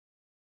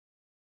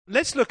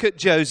let's look at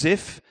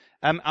Joseph.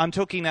 I'm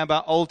talking now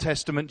about Old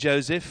Testament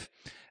Joseph.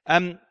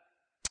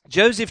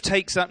 Joseph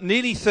takes up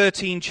nearly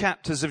 13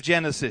 chapters of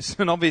Genesis,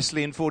 and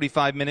obviously in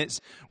 45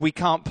 minutes we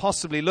can't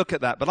possibly look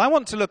at that. But I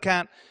want to look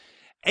at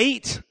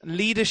 8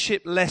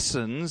 leadership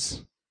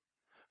lessons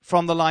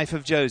from the life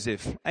of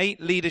Joseph.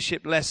 8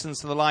 leadership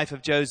lessons from the life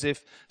of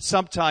Joseph,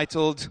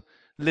 subtitled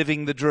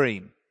Living the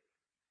Dream.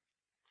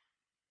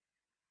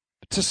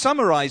 To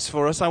summarize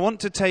for us, I want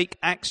to take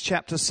Acts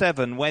chapter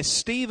 7, where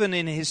Stephen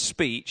in his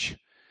speech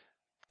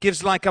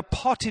gives like a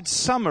potted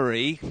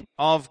summary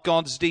of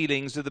God's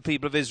dealings with the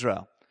people of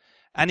Israel.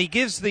 And he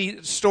gives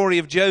the story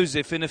of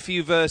Joseph in a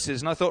few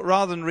verses. And I thought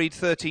rather than read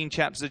 13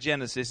 chapters of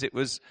Genesis, it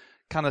was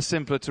kind of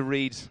simpler to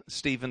read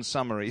Stephen's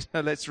summary. So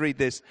let's read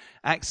this.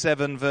 Acts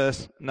 7,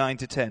 verse 9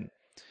 to 10.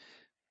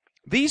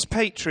 These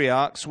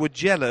patriarchs were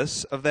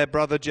jealous of their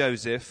brother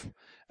Joseph,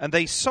 and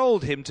they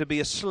sold him to be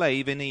a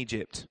slave in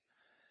Egypt.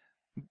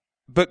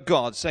 But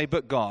God, say,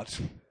 but God.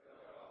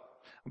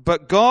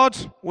 But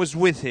God was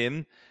with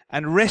him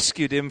and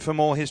rescued him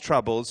from all his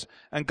troubles,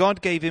 and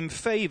God gave him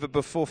favor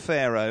before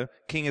Pharaoh,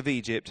 king of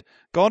Egypt.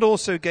 God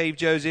also gave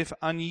Joseph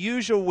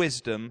unusual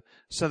wisdom,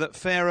 so that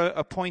Pharaoh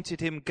appointed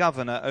him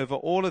governor over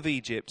all of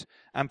Egypt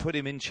and put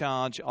him in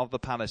charge of the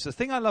palace. The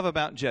thing I love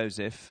about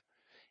Joseph,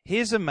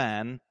 here's a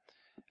man,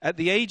 at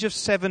the age of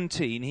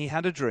 17, he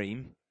had a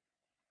dream.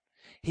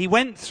 He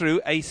went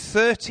through a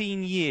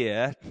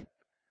 13-year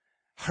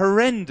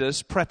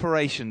horrendous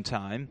preparation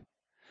time,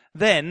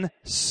 then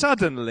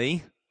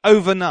suddenly,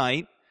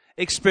 overnight,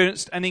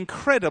 experienced an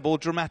incredible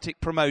dramatic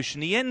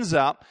promotion. He ends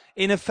up,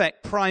 in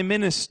effect, prime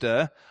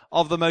minister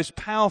of the most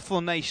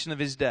powerful nation of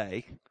his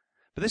day.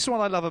 But this is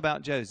what I love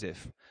about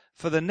Joseph.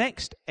 For the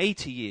next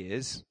 80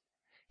 years,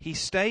 he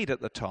stayed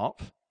at the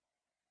top.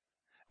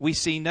 We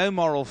see no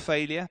moral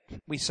failure.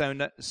 We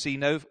see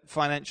no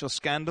financial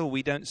scandal.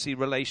 We don't see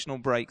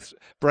relational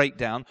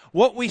breakdown.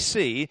 What we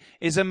see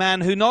is a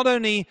man who not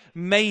only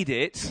made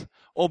it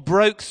or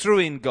broke through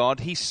in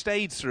God, he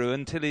stayed through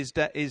until his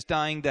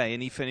dying day,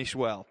 and he finished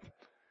well.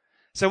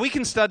 So we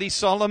can study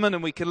Solomon,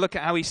 and we can look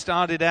at how he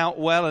started out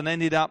well and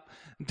ended up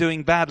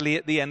doing badly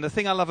at the end. The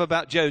thing I love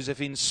about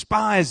Joseph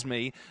inspires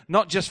me,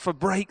 not just for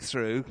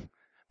breakthrough,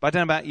 but I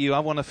don't know about you, I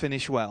want to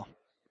finish well.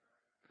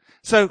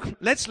 So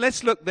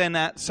let's look then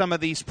at some of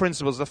these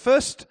principles. The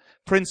first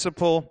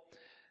principle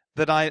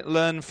that I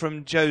learned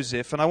from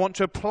Joseph, and I want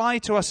to apply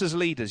to us as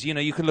leaders. You know,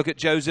 you can look at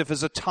Joseph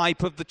as a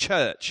type of the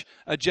church,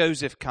 a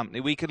Joseph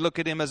company. We could look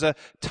at him as a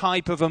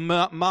type of a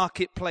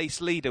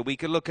marketplace leader. We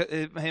could look at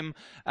him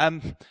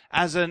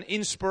as an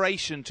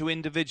inspiration to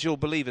individual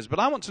believers. But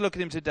I want to look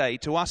at him today,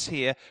 to us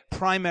here,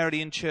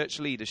 primarily in church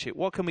leadership.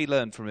 What can we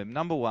learn from him?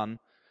 Number one,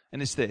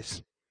 and it's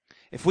this.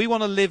 If we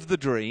want to live the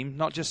dream,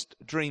 not just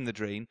dream the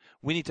dream,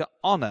 we need to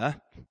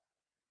honor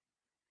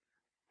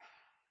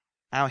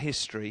our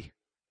history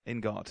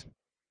in God.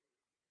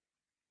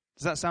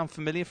 Does that sound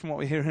familiar from what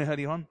we heard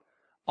earlier on?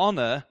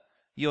 Honor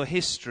your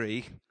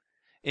history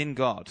in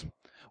God.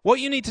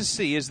 What you need to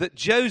see is that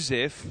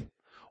Joseph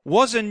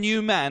was a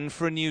new man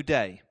for a new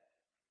day.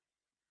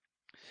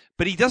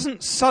 But he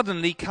doesn't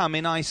suddenly come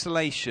in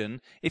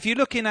isolation. If you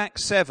look in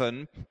Acts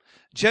 7,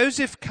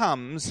 Joseph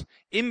comes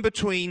in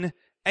between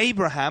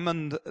Abraham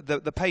and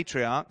the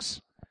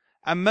patriarchs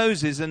and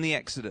Moses and the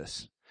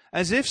Exodus.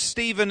 As if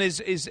Stephen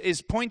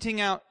is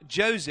pointing out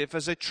Joseph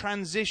as a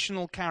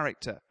transitional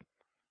character.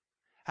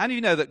 How do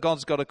you know that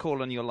God's got a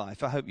call on your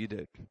life? I hope you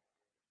do.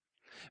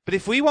 But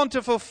if we want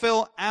to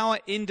fulfill our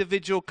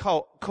individual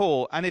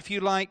call, and if you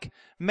like,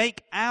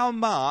 make our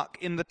mark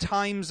in the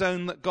time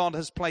zone that God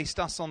has placed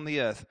us on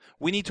the earth,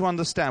 we need to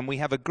understand we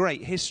have a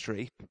great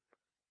history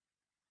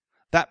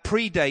that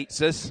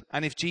predates us,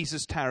 and if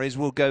Jesus tarries,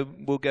 will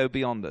go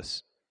beyond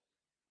us.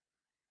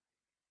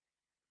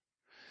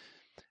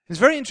 It's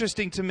very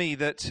interesting to me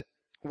that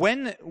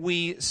when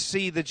we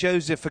see the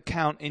Joseph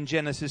account in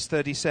Genesis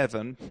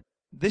 37,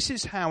 this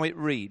is how it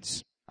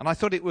reads. And I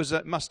thought it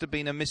must have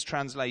been a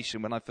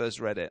mistranslation when I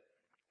first read it.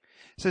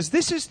 It says,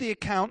 this is the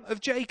account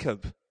of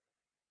Jacob.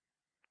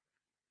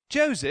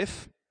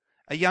 Joseph,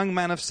 a young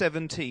man of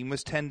 17,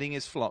 was tending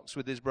his flocks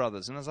with his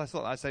brothers. And as I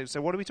thought, I'd say,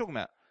 so what are we talking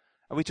about?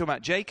 Are we talking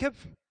about Jacob?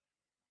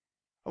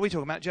 Or are we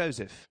talking about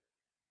Joseph?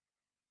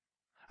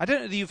 I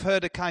don't know that you've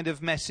heard a kind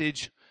of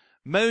message,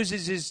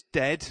 Moses is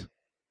dead,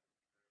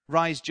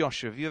 rise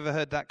Joshua. Have you ever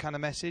heard that kind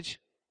of message?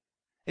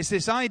 It's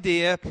this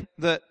idea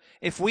that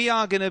if we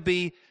are going to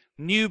be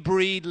new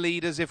breed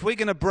leaders, if we're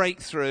going to break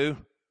through,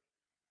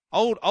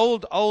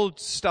 old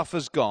stuff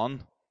has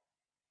gone,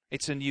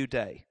 it's a new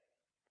day.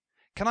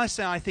 Can I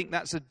say I think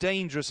that's a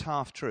dangerous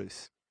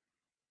half-truth?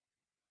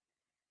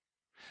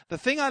 The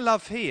thing I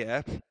love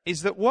here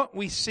is that what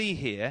we see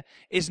here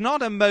is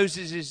not a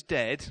Moses is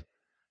dead,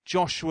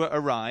 Joshua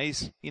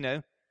arise,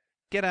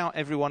 get out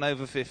everyone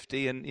over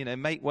 50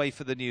 and, make way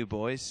for the new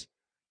boys.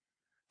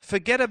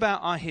 Forget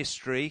about our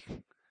history.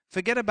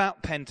 Forget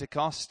about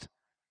Pentecost.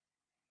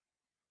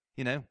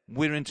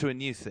 We're into a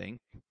new thing.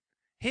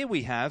 Here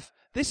we have,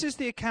 this is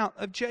the account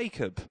of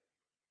Jacob.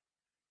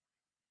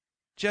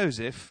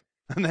 Joseph,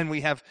 And then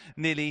we have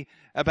nearly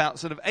about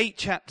sort of 8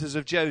 chapters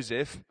of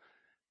Joseph.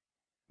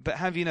 But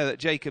have you know that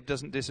Jacob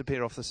doesn't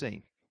disappear off the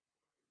scene?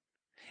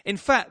 In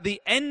fact,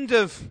 the end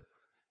of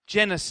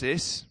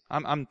Genesis,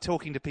 I'm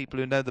talking to people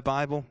who know the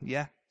Bible,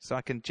 yeah, so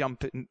I can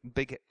jump in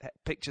big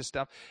picture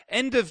stuff.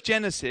 End of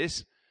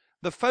Genesis,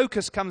 the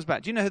focus comes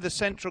back. Do you know who the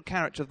central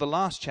character of the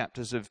last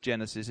chapters of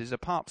Genesis is,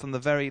 apart from the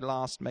very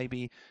last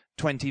maybe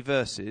 20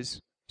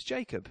 verses? It's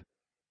Jacob.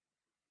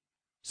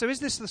 So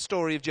is this the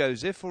story of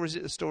Joseph, or is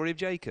it the story of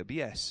Jacob?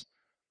 Yes.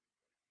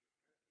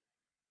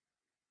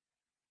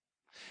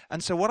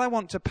 And so what I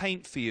want to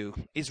paint for you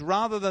is,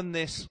 rather than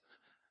this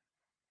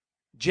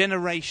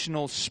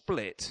generational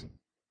split,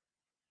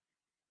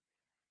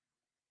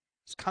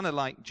 it's kind of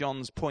like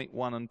John's point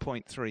 1 and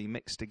point 3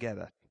 mixed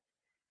together.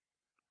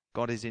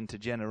 God is into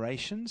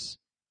generations.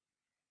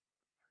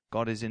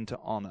 God is into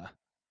honor.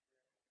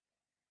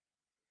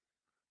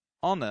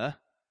 Honor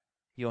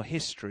your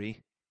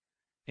history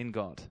in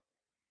God.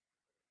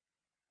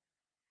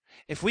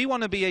 If we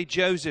want to be a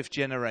Joseph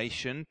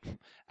generation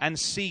and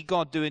see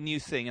God do a new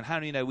thing, and how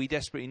do you know we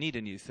desperately need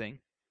a new thing?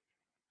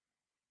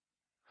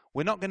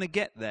 We're not going to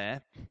get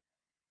there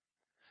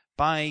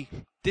by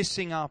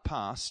dissing our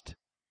past.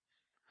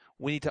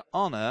 We need to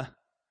honor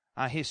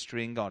our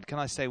history in God. Can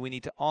I say we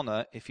need to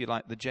honor, if you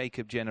like, the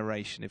Jacob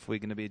generation if we're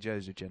going to be a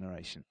Joseph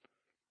generation?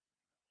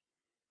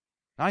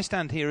 I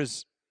stand here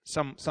as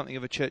something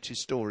of a church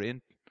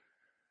historian.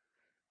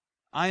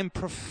 I am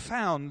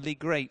profoundly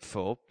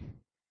grateful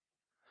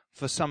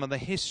for some of the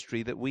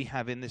history that we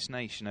have in this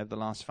nation over the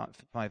last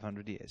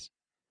 500 years.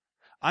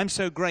 I'm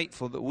so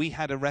grateful that we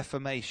had a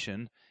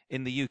Reformation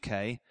in the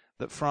UK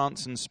that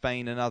France and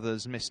Spain and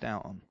others missed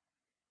out on.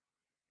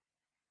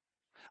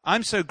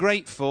 I'm so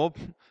grateful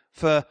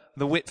for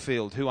the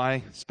Whitfield, who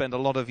I spent a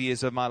lot of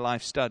years of my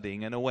life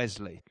studying, and a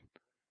Wesley.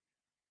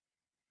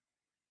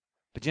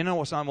 But you know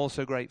what I'm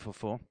also grateful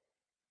for?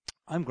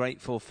 I'm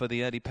grateful for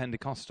the early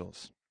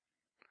Pentecostals.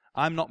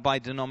 I'm not by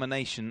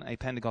denomination a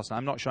Pentecostal.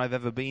 I'm not sure I've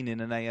ever been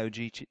in an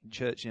AOG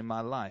church in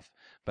my life.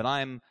 But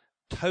I am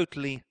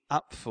totally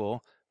up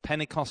for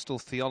Pentecostal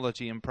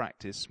theology and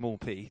practice, small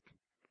p.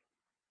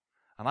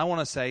 And I want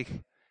to say,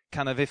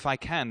 kind of, if I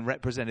can,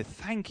 represent it.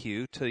 Thank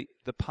you to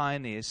the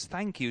pioneers.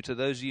 Thank you to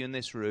those of you in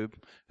this room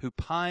who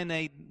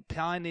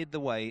pioneered the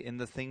way in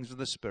the things of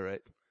the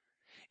Spirit.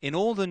 In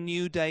all the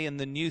new day and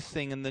the new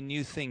thing and the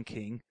new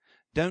thinking,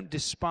 don't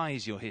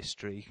despise your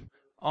history.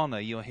 Honor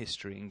your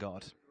history in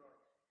God.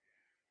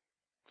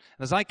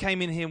 As I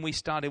came in here and we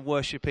started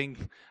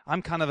worshiping,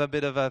 I'm kind of a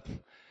bit of a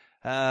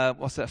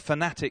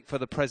fanatic for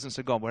the presence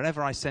of God.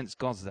 Wherever I sense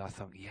God's there, I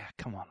thought, yeah,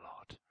 come on,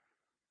 Lord.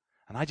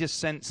 And I just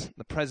sensed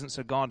the presence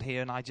of God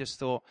here, and I just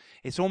thought,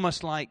 it's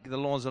almost like the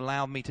Lord's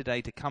allowed me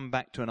today to come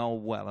back to an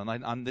old well.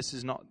 And this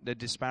is not the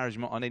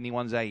disparagement on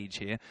anyone's age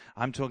here.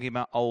 I'm talking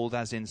about old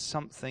as in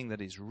something that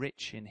is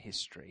rich in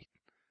history.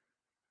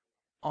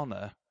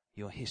 Honor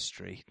your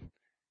history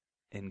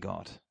in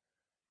God.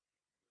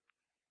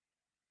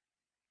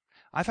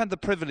 I've had the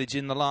privilege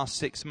in the last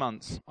 6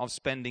 months of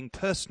spending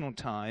personal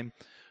time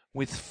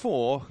with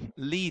 4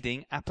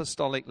 leading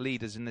apostolic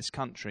leaders in this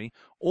country,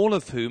 all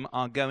of whom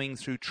are going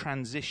through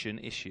transition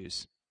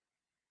issues.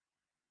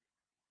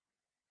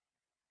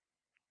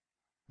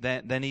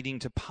 They're needing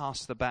to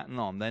pass the baton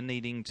on. They're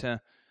needing to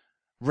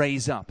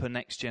raise up a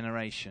next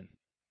generation.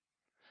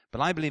 But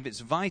I believe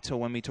it's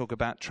vital when we talk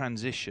about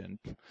transition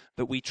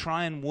that we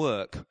try and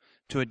work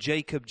to a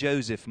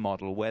Jacob-Joseph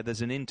model where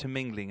there's an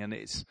intermingling, and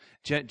it's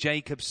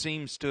Jacob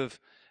seems to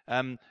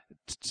have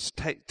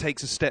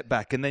takes a step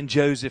back, and then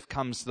Joseph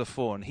comes to the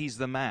fore, and he's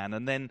the man.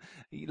 And then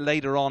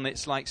later on,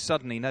 it's like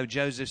suddenly, no,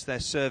 Joseph's there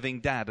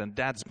serving Dad, and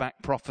Dad's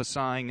back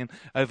prophesying and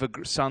over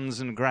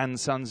sons and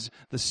grandsons.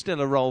 There's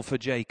still a role for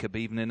Jacob,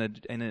 even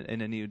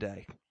in a new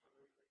day.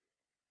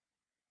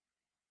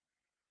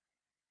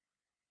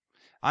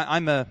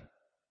 I'm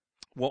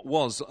what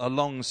was a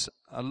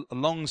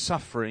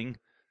long-suffering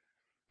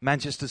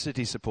Manchester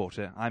City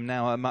supporter. I'm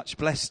now a much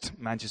blessed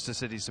Manchester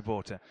City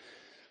supporter.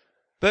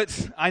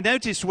 But I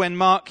noticed when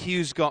Mark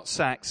Hughes got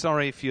sacked,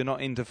 sorry if you're not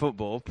into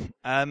football,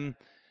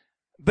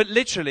 but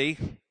literally,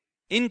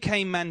 in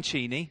came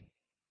Mancini,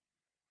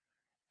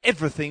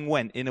 everything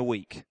went in a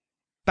week.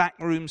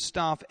 Backroom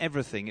staff,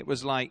 everything. It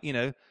was like,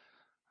 the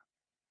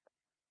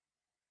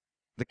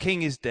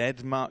king is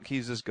dead, Mark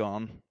Hughes has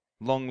gone,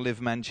 long live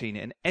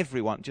Mancini, and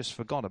everyone just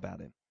forgot about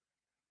him.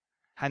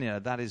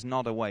 And that is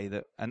not a way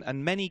that,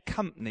 and many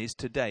companies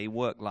today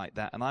work like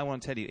that. And I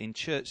want to tell you, in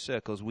church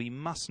circles, we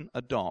mustn't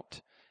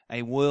adopt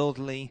a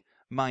worldly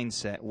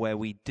mindset where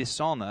we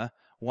dishonor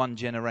one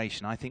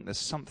generation. I think there's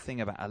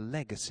something about a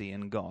legacy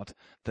in God,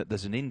 that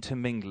there's an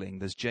intermingling.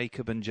 There's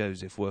Jacob and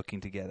Joseph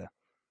working together.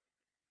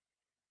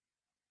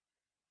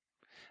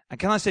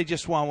 And can I say,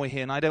 just while we're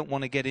here, and I don't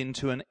want to get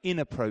into an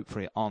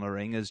inappropriate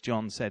honoring, as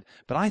John said,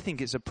 but I think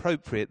it's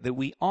appropriate that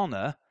we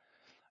honor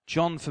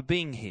John for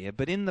being here,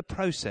 but in the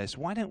process,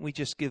 why don't we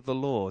just give the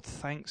Lord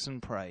thanks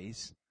and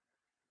praise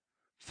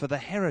for the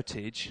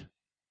heritage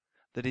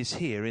that is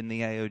here in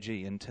the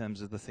AOG in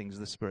terms of the things of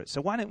the Spirit.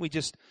 So why don't we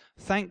just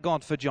thank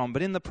God for John,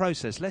 but in the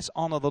process, let's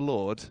honor the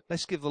Lord.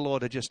 Let's give the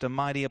Lord just a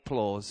mighty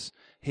applause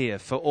here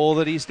for all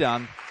that he's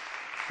done.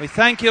 We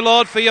thank you,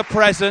 Lord, for your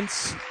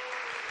presence.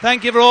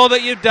 Thank you for all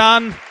that you've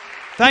done.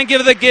 Thank you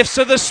for the gifts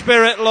of the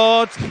Spirit,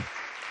 Lord.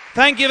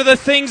 Thank you for the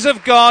things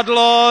of God,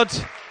 Lord.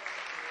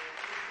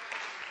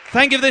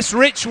 Thank you for this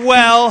rich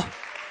well.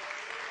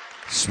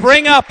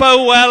 Spring up,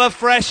 O well,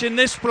 afresh in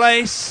this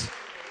place.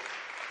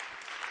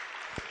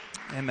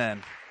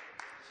 Amen.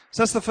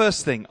 So that's the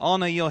first thing.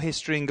 Honor your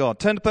history in God.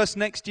 Turn to the person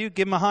next to you,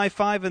 give them a high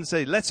five and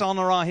say, let's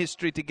honor our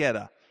history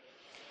together.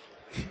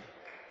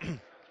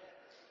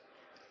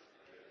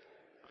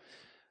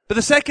 But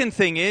the second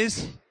thing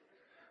is,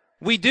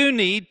 we do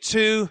need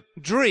to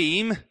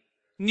dream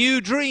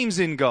new dreams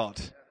in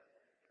God.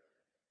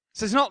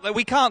 So it's not that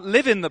we can't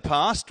live in the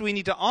past. We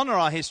need to honor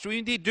our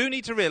history. We do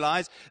need to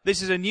realize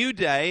this is a new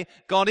day.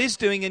 God is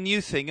doing a new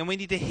thing, and we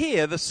need to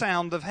hear the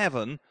sound of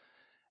heaven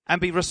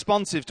and be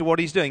responsive to what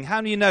he's doing.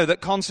 How do you know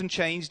that constant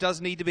change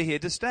does need to be here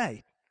to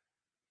stay?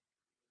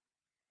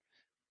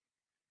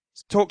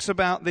 It talks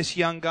about this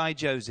young guy,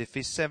 Joseph.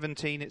 He's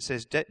 17. It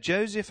says,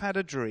 Joseph had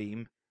a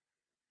dream.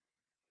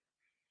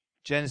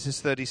 Genesis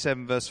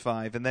 37, verse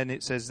 5. And then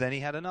it says, then he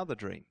had another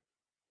dream.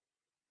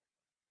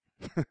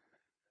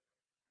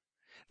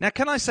 Now,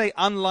 can I say,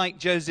 unlike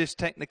Joseph's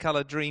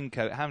Technicolor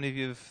Dreamcoat, how many of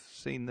you have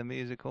seen the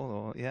musical?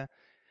 Or yeah,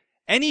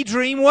 any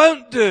dream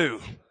won't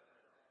do.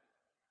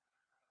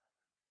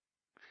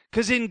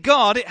 Because in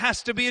God, it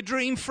has to be a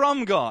dream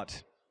from God.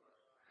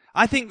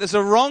 I think there's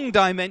a wrong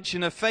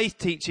dimension of faith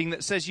teaching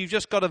that says you've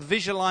just got to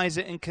visualize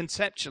it and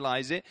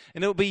conceptualize it,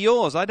 and it'll be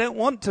yours. I don't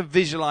want to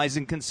visualize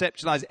and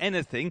conceptualize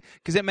anything,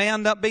 because it may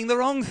end up being the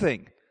wrong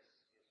thing.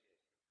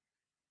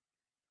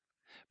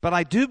 But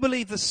I do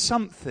believe there's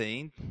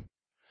something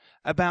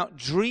about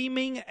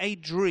dreaming a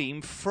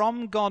dream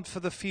from God for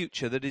the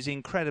future that is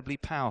incredibly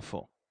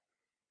powerful.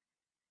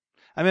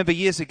 I remember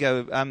years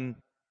ago,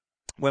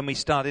 when we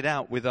started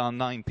out with our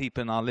 9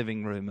 people in our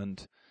living room,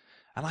 and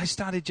I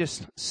started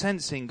just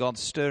sensing God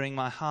stirring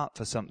my heart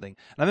for something.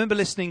 And I remember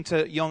listening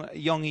to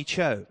Yonggi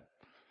Cho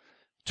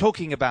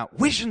talking about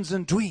visions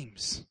and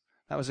dreams.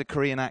 That was a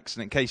Korean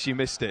accent, in case you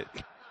missed it.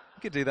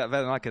 You could do that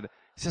better than I could.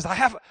 He says, I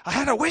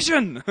had a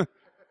vision.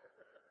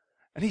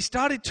 And he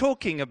started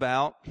talking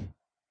about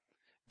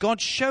God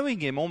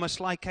showing him almost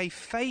like a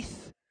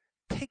faith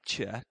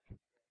picture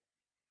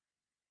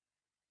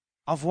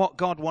of what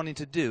God wanted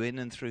to do in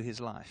and through his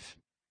life.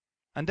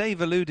 And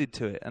Dave alluded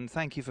to it, and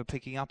thank you for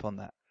picking up on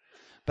that.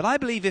 But I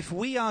believe if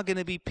we are going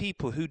to be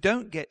people who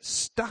don't get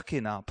stuck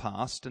in our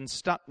past and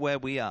stuck where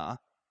we are,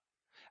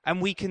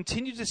 and we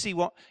continue to see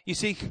what, you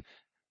see,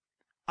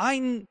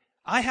 I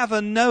have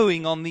a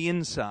knowing on the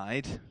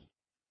inside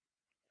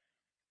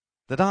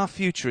that our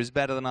future is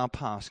better than our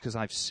past because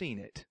I've seen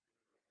it.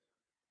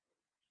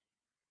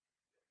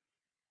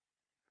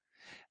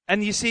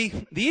 And you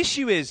see, the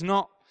issue is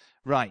not,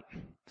 right,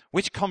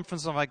 which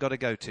conference have I got to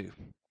go to?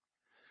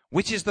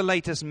 Which is the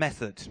latest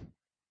method?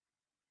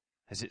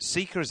 Is it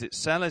Seeker? Is it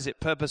Seller? Is it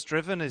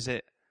Purpose-Driven? Is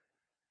it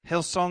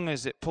Hillsong?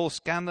 Is it Paul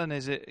Scanlon?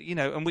 Is it,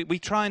 and we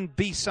try and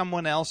be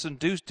someone else and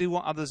do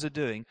what others are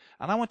doing.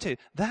 And I want to tell you,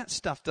 that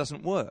stuff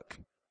doesn't work.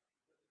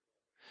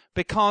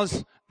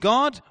 Because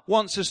God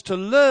wants us to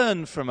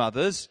learn from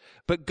others,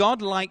 but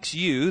God likes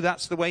you.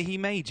 That's the way he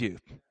made you.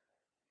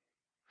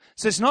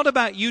 So it's not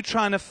about you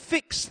trying to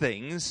fix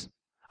things.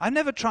 I've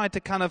never tried to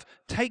kind of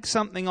take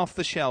something off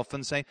the shelf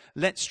and say,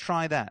 let's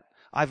try that.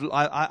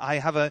 I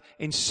have an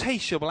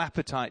insatiable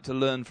appetite to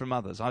learn from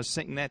others. I was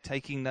sitting there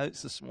taking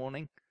notes this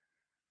morning.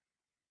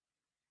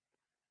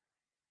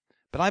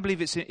 But I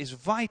believe it's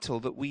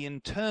vital that we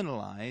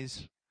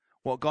internalize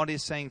what God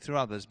is saying through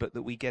others, but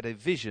that we get a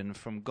vision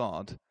from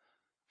God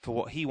for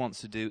what he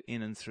wants to do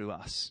in and through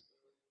us.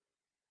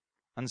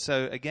 And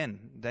so,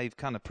 again, Dave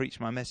kind of preached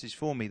my message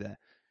for me there.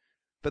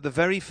 But the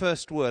very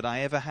first word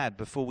I ever had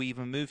before we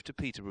even moved to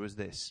Peterborough was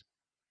this.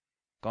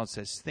 God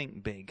says,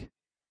 think big,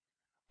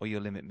 or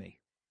you'll limit me.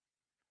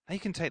 Now you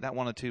can take that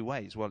one or two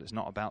ways. Well, it's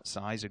not about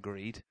size,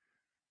 agreed.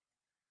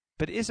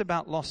 But it is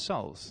about lost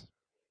souls.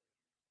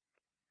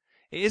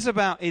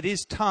 It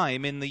is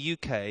time in the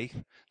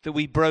UK that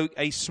we broke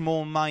a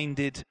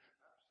small-minded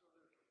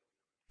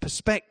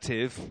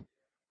perspective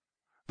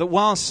that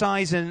while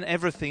size and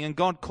everything, and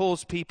God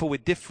calls people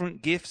with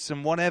different gifts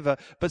and whatever,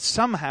 but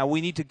somehow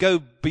we need to go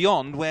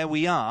beyond where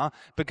we are,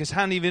 because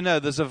how many of you know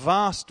there's a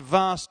vast,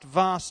 vast,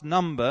 vast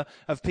number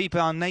of people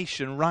in our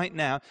nation right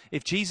now.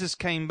 If Jesus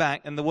came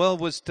back and the world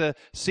was to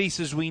cease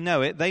as we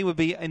know it, they would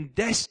be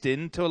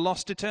destined to a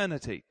lost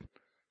eternity.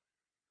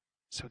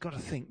 So we've got to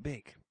think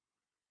big.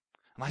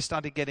 And I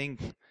started getting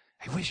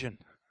a vision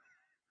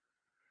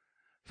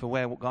for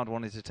where God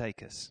wanted to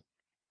take us.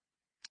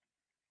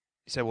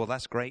 You say, well,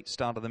 that's great,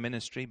 start of the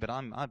ministry, but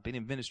I've been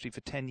in ministry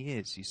for 10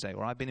 years, you say,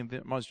 or I've been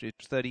in ministry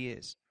for 30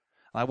 years.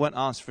 I won't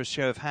ask for a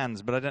show of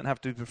hands, but I don't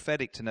have to be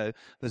prophetic to know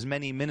there's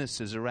many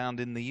ministers around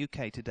in the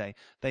UK today.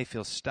 They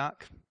feel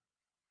stuck.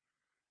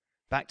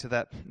 Back to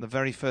the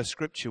very first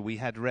scripture we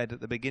had read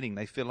at the beginning.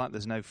 They feel like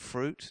there's no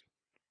fruit.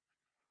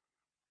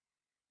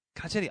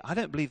 Can I tell you, I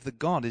don't believe that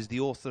God is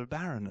the author of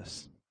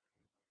barrenness.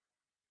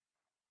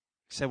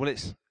 You say, well,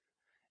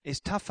 it's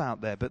tough out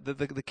there, but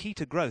the key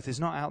to growth is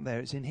not out there,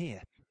 it's in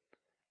here.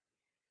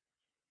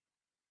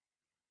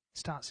 It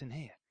starts in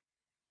here.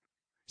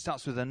 It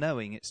starts with a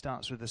knowing, it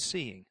starts with a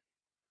seeing.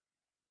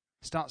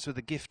 It starts with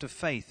the gift of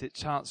faith. It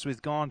starts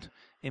with God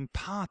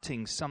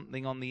imparting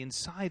something on the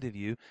inside of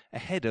you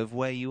ahead of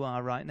where you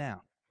are right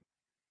now.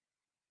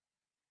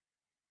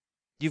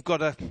 You've got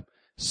to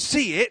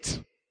see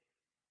it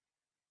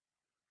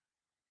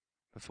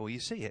before you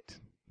see it.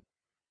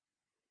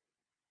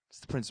 It's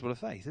the principle of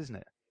faith, isn't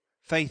it?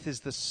 Faith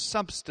is the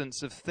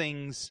substance of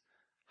things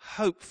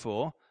hoped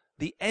for,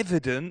 the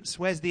evidence,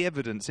 where's the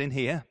evidence? In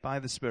here, by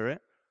the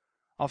Spirit,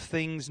 of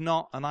things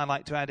not, and I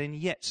like to add in,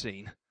 yet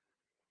seen.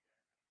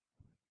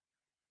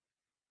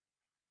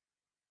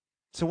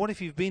 So what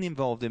if you've been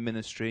involved in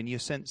ministry and you're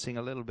sensing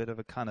a little bit of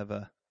a kind of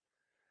a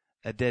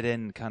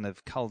dead-end kind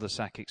of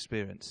cul-de-sac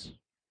experience?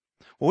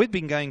 Well, we've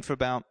been going for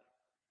about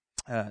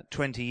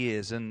 20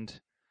 years, and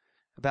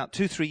about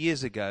 2-3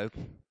 years ago,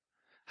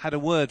 had a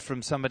word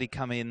from somebody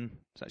come in.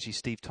 It's actually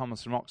Steve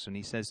Thomas from Oxford.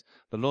 He says,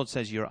 the Lord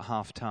says you're at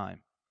half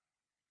time.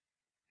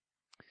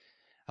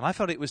 And I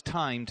thought it was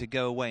time to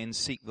go away and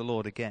seek the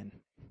Lord again.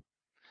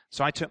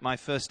 So I took my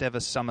first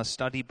ever summer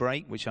study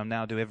break, which I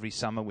now do every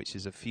summer, which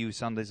is a few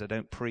Sundays I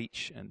don't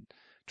preach and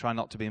try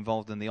not to be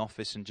involved in the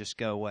office and just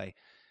go away.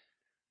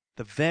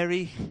 The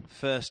very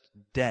first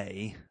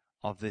day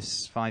of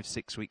this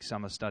 5-6 week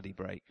summer study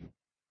break,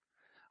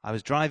 I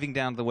was driving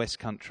down to the West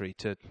Country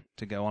to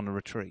go on a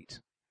retreat.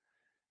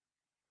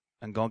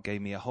 And God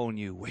gave me a whole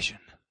new vision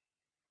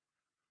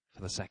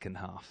for the second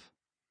half.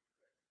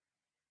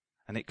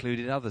 And it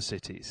included other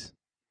cities.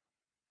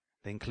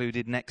 They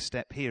included next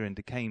step here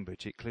into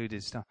Cambridge. It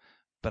included stuff.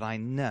 But I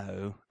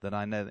know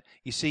that.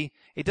 You see,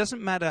 it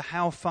doesn't matter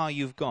how far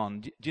you've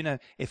gone. Do you know,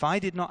 if I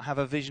did not have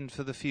a vision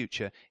for the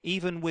future,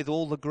 even with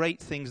all the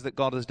great things that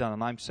God has done,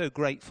 and I'm so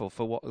grateful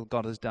for what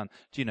God has done,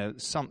 do you know,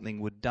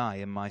 something would die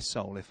in my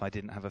soul if I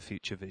didn't have a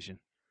future vision.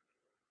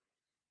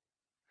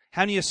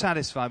 How many are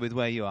satisfied with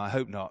where you are? I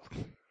hope not.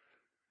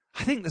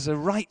 I think there's a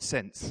right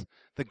sense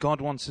that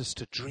God wants us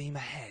to dream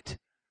ahead.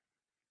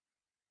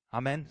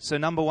 Amen. So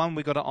number one,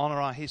 we've got to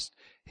honor our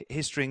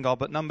history in God.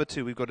 But number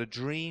two, we've got to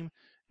dream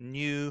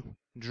new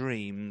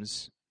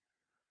dreams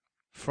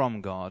from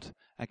God.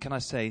 And can I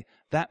say,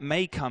 that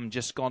may come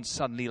just God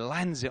suddenly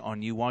lands it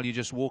on you while you're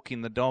just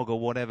walking the dog or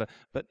whatever.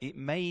 But it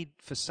may,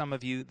 for some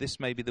of you, this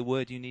may be the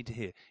word you need to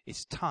hear.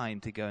 It's time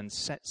to go and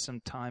set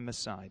some time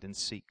aside and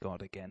seek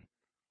God again.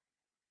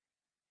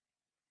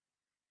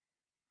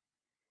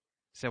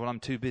 Say, well,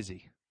 I'm too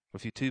busy. Well,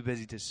 if you're too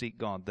busy to seek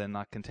God, then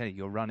I can tell you,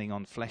 you're running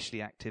on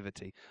fleshly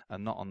activity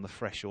and not on the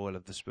fresh oil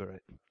of the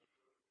Spirit.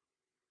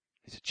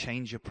 It's to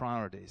change your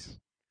priorities.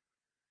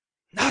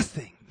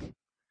 Nothing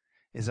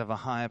is of a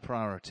higher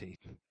priority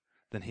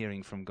than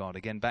hearing from God.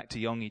 Again, back to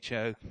Yonggi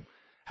Cho.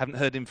 Haven't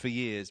heard him for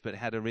years, but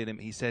had a real.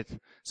 He said,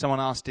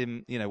 someone asked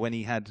him, when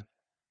he had,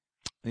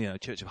 a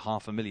church of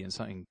 500,000,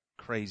 something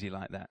crazy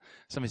like that.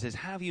 Somebody says,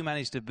 how have you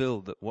managed to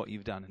build what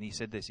you've done? And he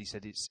said this. He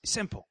said, it's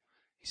simple.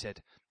 He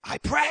said, I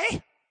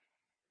pray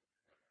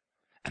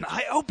and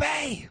I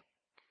obey.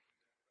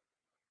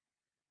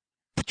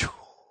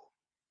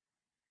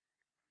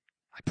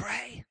 I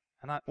pray.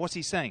 And what's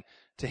he saying?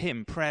 To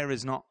him, prayer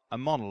is not a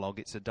monologue,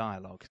 it's a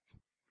dialogue.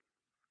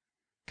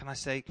 Can I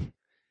say,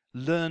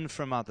 learn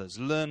from others,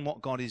 learn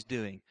what God is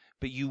doing,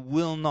 but you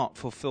will not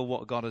fulfill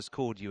what God has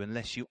called you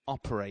unless you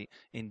operate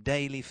in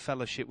daily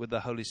fellowship with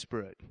the Holy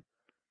Spirit.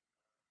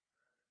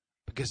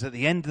 Because at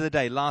the end of the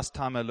day, last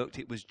time I looked,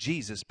 it was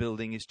Jesus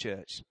building his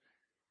church.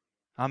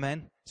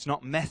 Amen. It's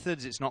not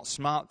methods, it's not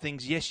smart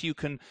things. Yes, you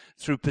can,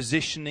 through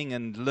positioning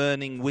and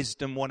learning,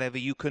 wisdom, whatever,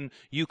 you can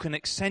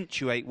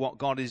accentuate what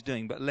God is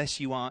doing. But unless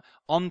you are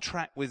on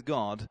track with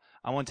God,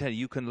 I want to tell you,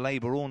 you can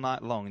labor all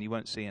night long and you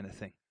won't see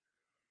anything.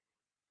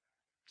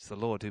 It's the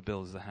Lord who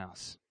builds the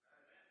house.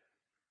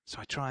 So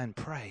I try and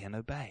pray and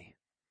obey.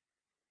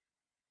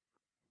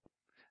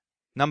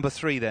 Number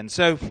 3 then.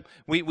 So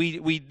we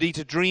need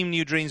to dream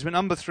new dreams. But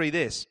number 3,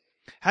 this.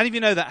 How many of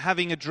you know that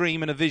having a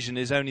dream and a vision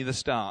is only the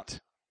start?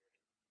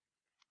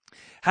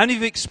 How many of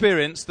you have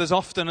experienced there's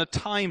often a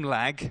time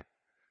lag,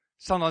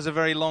 sometimes a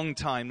very long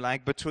time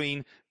lag,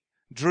 between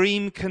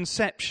dream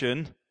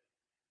conception,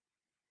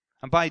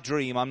 and by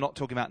dream I'm not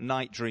talking about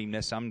night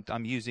dreamness, I'm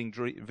using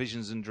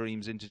visions and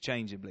dreams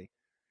interchangeably.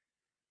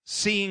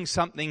 Seeing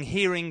something,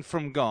 hearing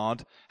from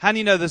God. How do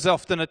you know there's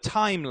often a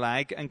time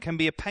lag and can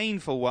be a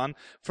painful one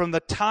from the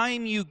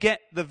time you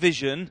get the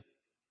vision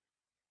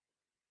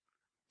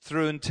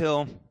through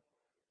until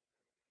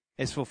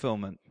its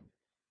fulfillment?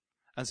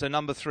 And so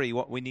number 3,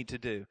 what we need to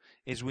do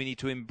is we need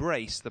to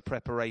embrace the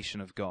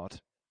preparation of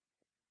God.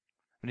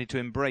 We need to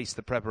embrace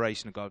the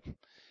preparation of God. Do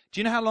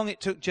you know how long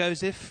it took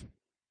Joseph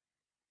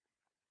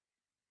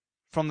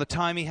from the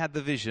time he had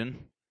the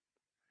vision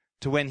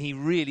to when he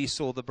really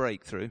saw the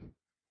breakthrough?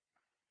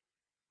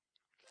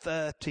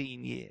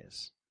 13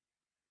 years.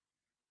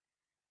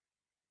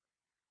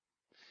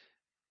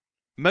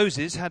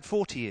 Moses had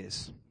 40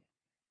 years.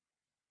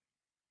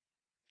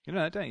 You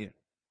know that, don't you?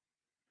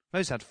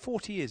 Moses had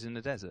 40 years in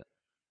the desert.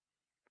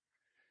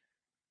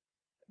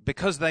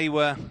 Because they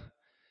were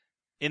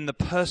in the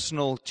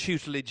personal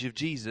tutelage of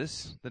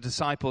Jesus, the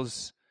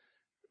disciples'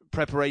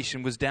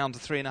 preparation was down to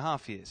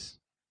 3.5 years.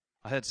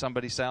 I heard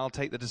somebody say, I'll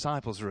take the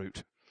disciples'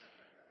 route.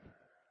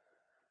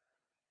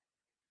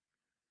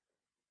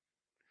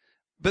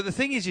 But the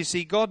thing is, you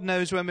see, God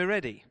knows when we're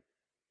ready.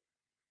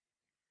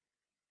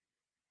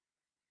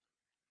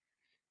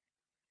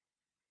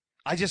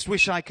 I just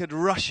wish I could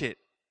rush it.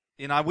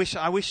 You know, I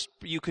wish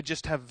you could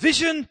just have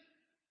vision,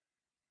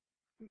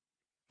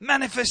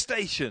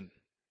 manifestation.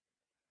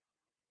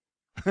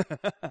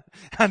 I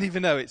don't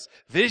even know, it's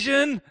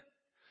vision,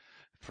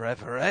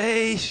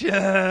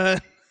 preparation,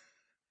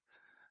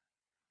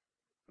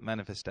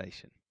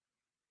 manifestation.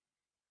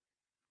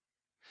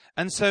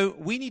 And so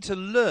we need to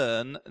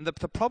learn. The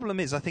problem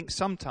is, I think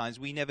sometimes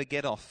we never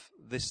get off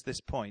this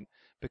point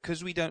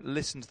because we don't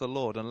listen to the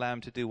Lord and allow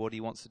him to do what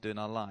he wants to do in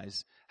our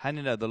lives. How do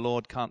you know the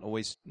Lord can't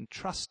always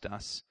trust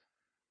us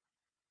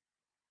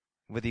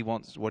with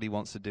what he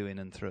wants to do in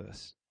and through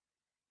us?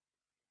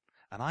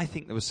 And I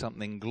think there was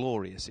something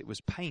glorious. It was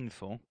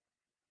painful.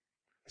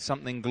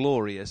 Something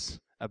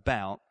glorious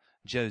about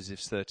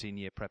Joseph's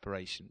 13-year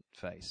preparation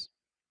phase.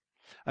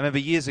 I remember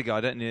years ago,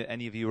 I don't know if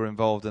any of you were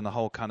involved in the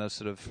whole kind of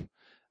sort of,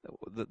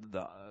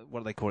 what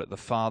do they call it, the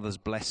Father's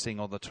blessing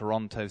or the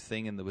Toronto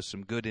thing, and there was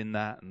some good in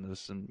that, and there was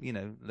some,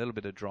 a little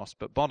bit of dross.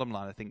 But bottom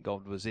line, I think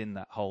God was in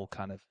that whole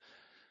kind of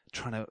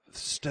trying to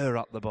stir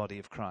up the body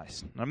of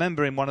Christ. And I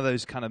remember in one of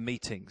those kind of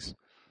meetings,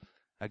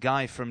 a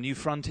guy from New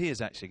Frontiers,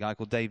 actually, a guy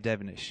called Dave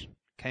Devenish,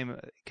 came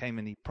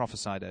and he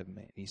prophesied over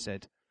me. He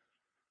said,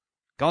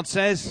 God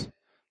says,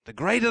 the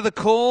greater the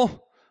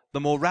call, the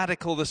more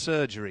radical the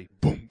surgery.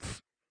 Boom.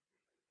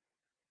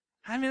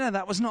 How do you know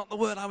that was not the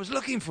word I was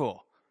looking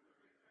for?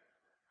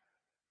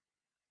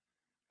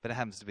 But it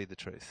happens to be the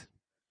truth.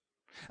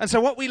 And so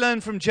what we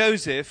learn from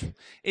Joseph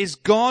is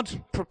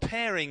God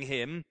preparing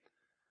him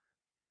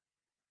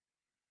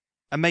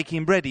and making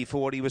him ready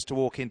for what he was to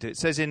walk into. It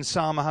says in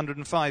Psalm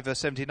 105, verse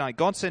 79,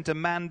 God sent a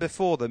man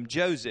before them,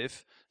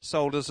 Joseph,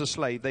 sold as a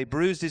slave. They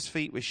bruised his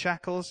feet with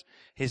shackles.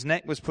 His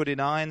neck was put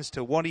in irons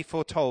till what he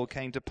foretold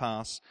came to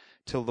pass,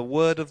 till the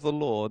word of the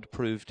Lord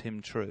proved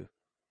him true.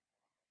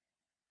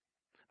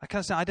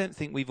 I don't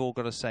think we've all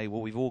got to say,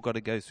 well, we've all got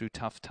to go through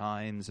tough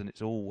times and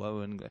it's all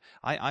woe. And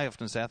I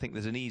often say I think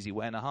there's an easy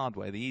way and a hard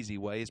way. The easy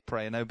way is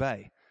pray and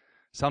obey.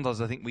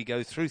 Sometimes I think we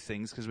go through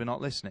things because we're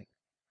not listening.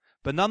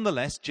 But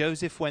nonetheless,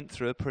 Joseph went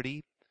through a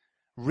pretty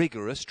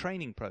rigorous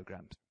training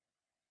program.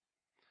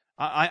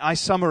 I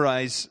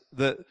summarize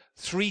the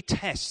 3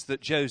 tests that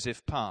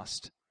Joseph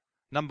passed.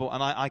 Number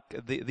one, and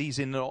these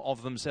in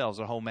of themselves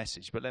are a whole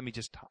message, but let me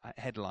just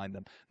headline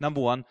them. Number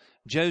one,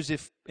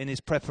 Joseph in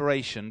his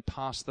preparation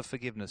passed the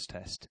forgiveness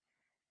test.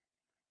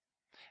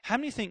 How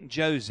many think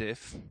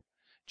Joseph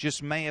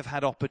just may have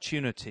had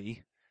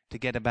opportunity to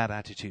get a bad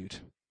attitude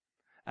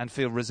and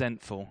feel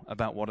resentful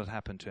about what had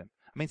happened to him?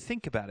 I mean,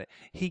 think about it.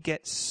 He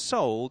gets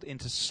sold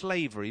into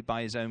slavery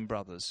by his own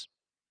brothers,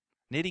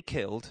 nearly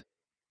killed.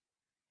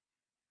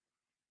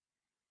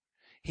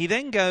 He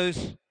then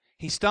goes,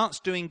 he starts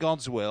doing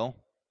God's will,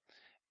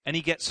 and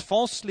he gets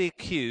falsely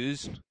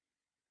accused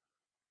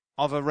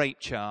of a rape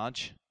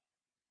charge,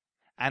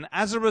 and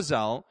as a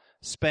result,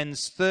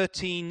 spends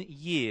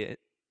nearly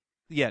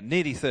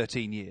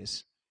 13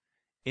 years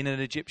in an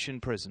Egyptian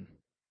prison.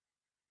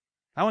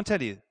 I want to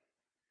tell you,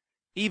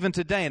 even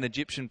today an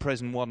Egyptian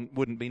prison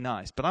wouldn't be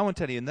nice, but I want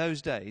to tell you, in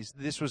those days,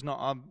 this was not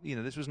a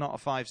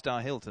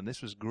 5-star Hilton.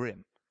 This was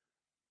grim.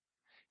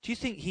 Do you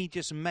think he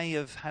just may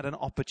have had an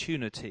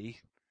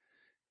opportunity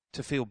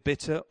to feel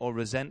bitter or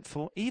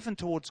resentful, even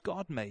towards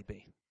God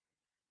maybe?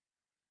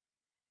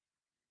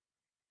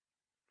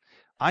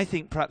 I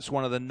think perhaps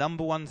one of the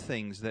number one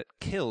things that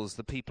kills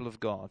the people of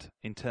God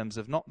in terms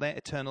of not their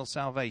eternal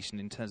salvation,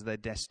 in terms of their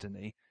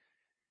destiny,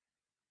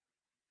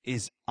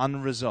 is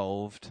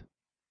unresolved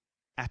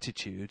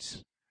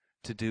attitudes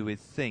to do with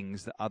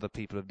things that other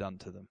people have done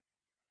to them.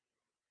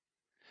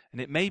 And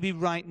it may be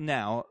right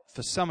now,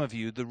 for some of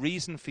you, the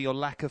reason for your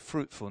lack of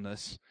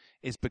fruitfulness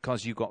is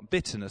because you've got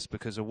bitterness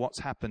because of what's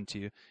happened to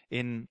you.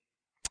 In,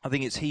 I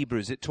think it's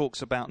Hebrews, it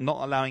talks about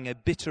not allowing a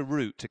bitter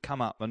root to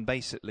come up and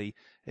basically,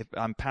 if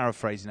I'm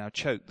paraphrasing now,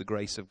 choke the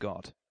grace of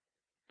God.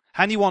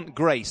 How do you want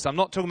grace? I'm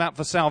not talking about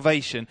for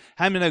salvation.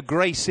 How many know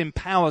grace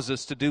empowers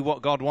us to do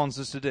what God wants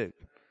us to do?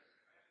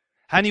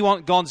 How do you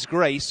want God's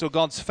grace or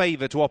God's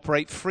favor to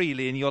operate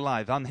freely in your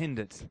life,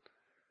 unhindered?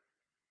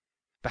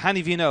 But how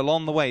many of you know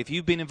along the way, if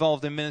you've been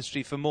involved in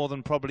ministry for more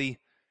than probably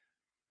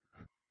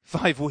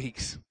 5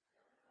 weeks,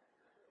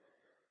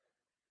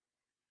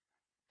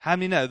 how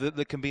many know that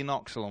there can be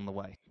knocks along the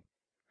way?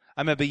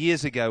 I remember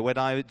years ago when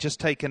I had just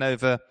taken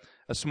over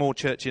a small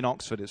church in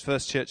Oxford. It was the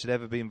first church I'd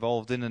ever been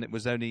involved in, and it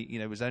was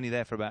only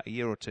there for about a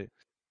year or two.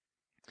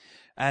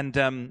 And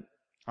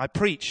I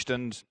preached,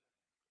 and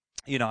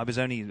I was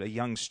only a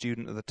young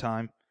student at the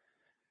time.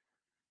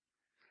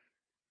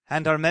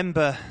 And I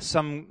remember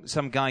some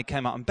guy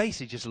came up and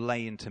basically just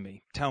lay into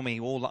me, tell me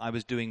all that I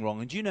was doing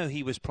wrong. And do you know,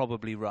 he was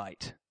probably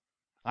right.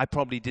 I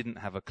probably didn't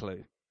have a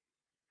clue.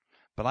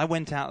 But I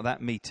went out of that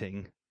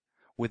meeting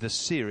with a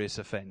serious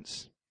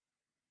offence.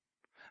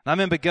 And I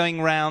remember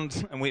going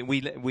round, and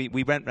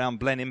we went round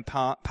Blenheim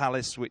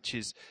Palace, which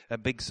is a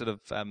big sort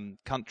of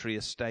country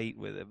estate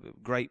with a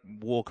great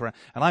walk around.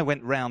 And I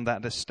went round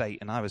that estate,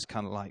 and I was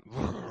kind of like,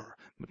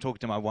 talking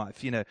to my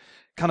wife,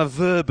 kind of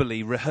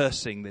verbally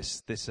rehearsing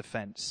this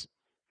offence.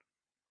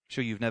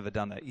 Sure, you've never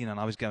done it, and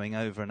I was going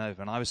over and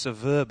over, and I was so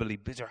verbally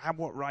bitter.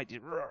 What right?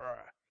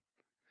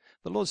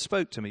 The Lord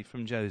spoke to me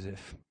from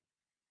Joseph.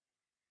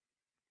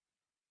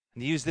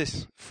 And he used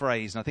this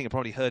phrase, and I think I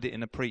probably heard it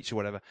in a preach or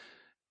whatever.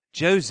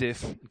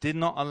 Joseph did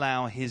not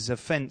allow his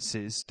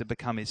offences to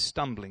become his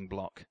stumbling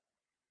block,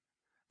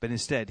 but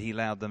instead he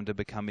allowed them to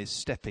become his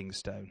stepping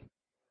stone.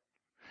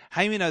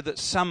 How do you know that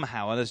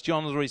somehow, and as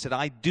John has already said,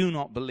 I do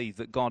not believe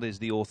that God is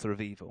the author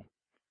of evil,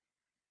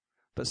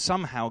 but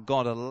somehow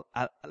God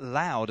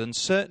allowed and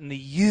certainly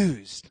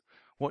used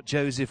what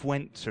Joseph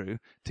went through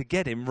to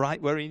get him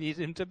right where he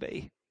needed him to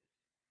be.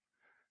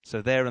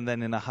 So there and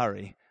then in a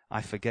hurry,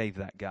 I forgave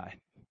that guy.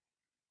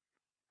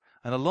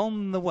 And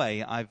along the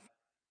way, I've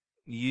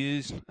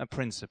used a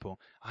principle.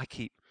 I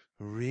keep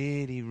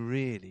really,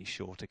 really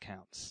short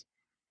accounts.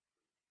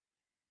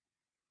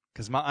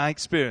 Because my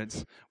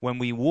experience, when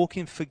we walk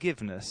in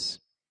forgiveness,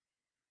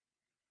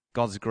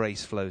 God's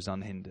grace flows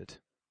unhindered.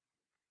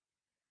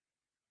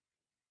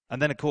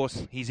 And then, of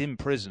course, he's in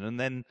prison, and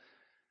then,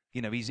 he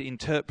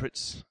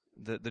interprets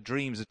the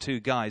dreams of two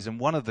guys, and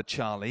one of the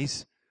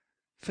Charlies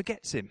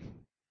forgets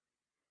him.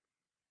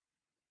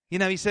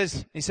 He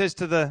says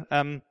to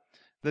the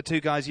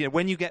two guys,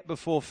 when you get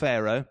before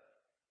Pharaoh,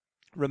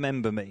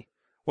 remember me.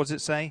 What does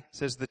it say? It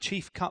says, the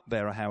chief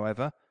cupbearer,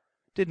 however,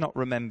 did not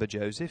remember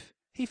Joseph.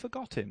 He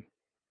forgot him.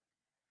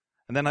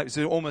 And then it's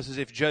almost as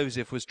if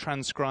Joseph was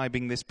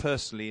transcribing this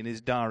personally in his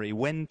diary.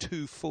 When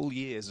 2 full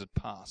years had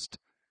passed.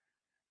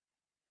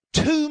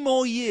 2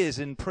 more years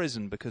in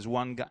prison because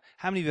one guy.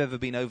 How many of you have ever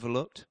been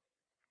overlooked?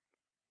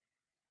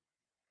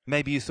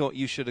 Maybe you thought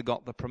you should have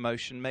got the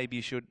promotion. Maybe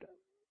you should.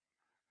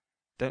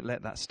 Don't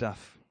let that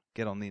stuff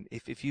get on the.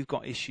 If you've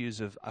got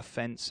issues of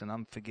offense and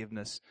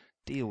unforgiveness,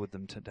 deal with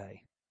them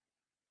today.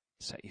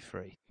 Set you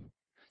free.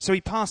 So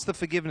he passed the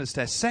forgiveness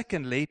test.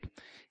 Secondly,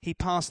 he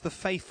passed the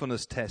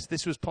faithfulness test.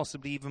 This was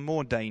possibly even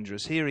more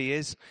dangerous. Here he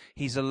is.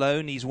 He's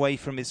alone. He's away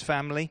from his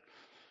family.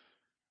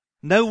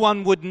 No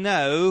one would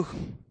know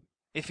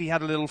if he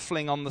had a little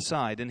fling on the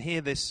side. And here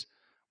this,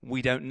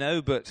 we don't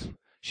know, but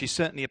she's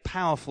certainly a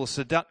powerful,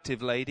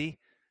 seductive lady.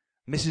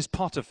 Mrs.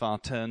 Potiphar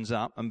turns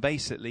up and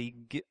basically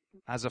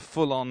has a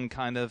full-on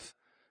kind of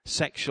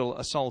sexual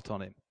assault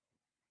on him.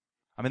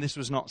 I mean, this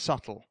was not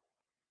subtle.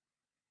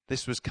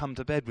 This was come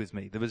to bed with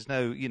me. There was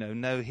no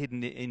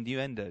hidden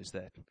innuendos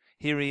there.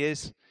 Here he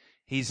is.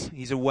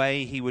 He's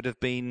away. He would have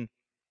been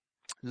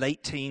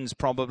late teens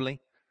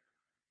probably.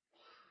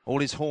 All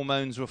his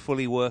hormones were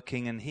fully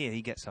working, and here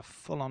he gets a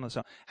full-on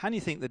assault. How do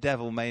you think the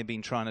devil may have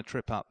been trying to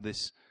trip up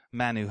this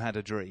man who had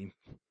a dream?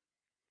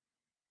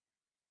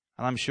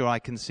 And I'm sure I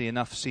can see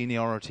enough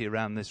seniority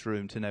around this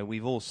room to know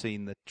we've all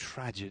seen the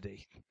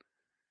tragedy.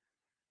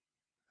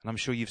 And I'm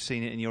sure you've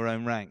seen it in your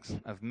own ranks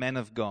of men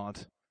of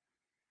God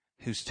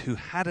who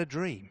had a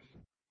dream.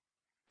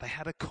 They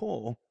had a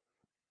call,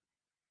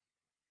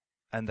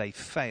 and they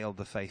failed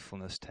the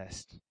faithfulness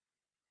test.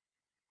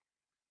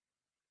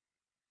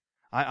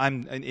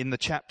 I'm in the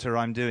chapter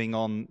I'm doing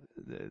on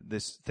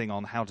this thing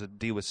on how to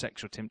deal with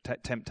sexual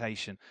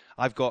temptation.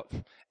 I've got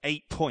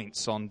 8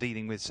 points on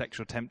dealing with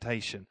sexual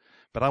temptation,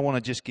 but I want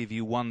to just give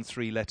you 1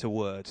 3-letter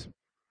word.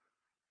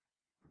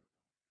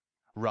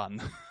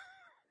 Run.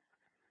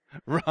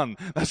 Run.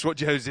 That's what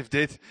Joseph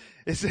did.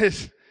 It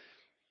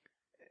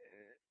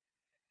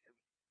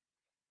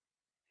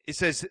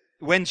says,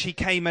 when she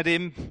came at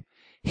him,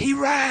 he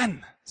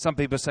ran. Some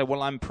people say,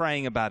 well, I'm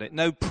praying about it.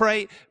 No,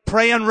 pray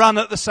and run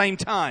at the same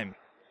time.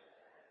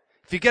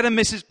 If you get a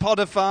Mrs.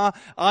 Potiphar,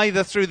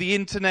 either through the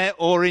internet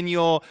or in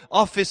your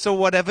office or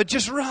whatever,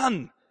 just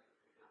run.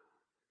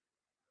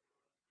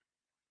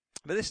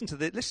 But listen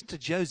to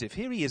Joseph.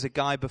 Here he is, a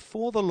guy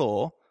before the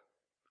law,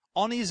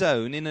 on his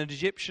own in an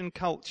Egyptian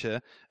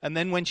culture, and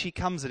then when she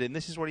comes at him,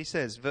 this is what he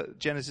says,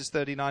 Genesis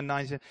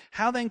 39:9.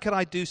 How then could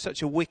I do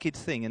such a wicked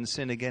thing and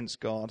sin against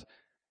God?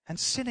 And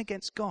sin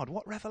against God,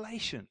 what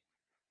revelation!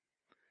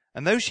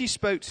 And though she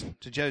spoke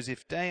to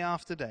Joseph day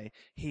after day,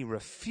 he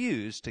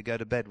refused to go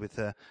to bed with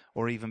her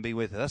or even be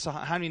with her.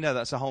 How do you know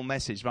that's a whole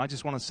message? But I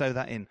just want to sew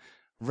that in.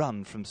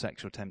 Run from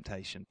sexual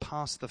temptation.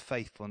 Pass the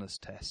faithfulness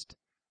test.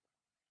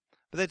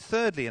 But then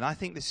thirdly, and I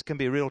think this can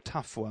be a real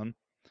tough one,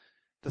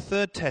 the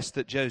third test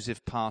that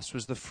Joseph passed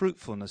was the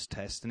fruitfulness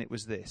test, and it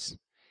was this.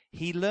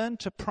 He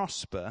learned to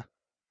prosper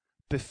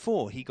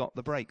before he got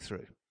the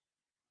breakthrough.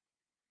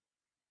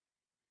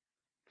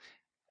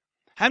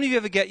 How many of you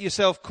ever get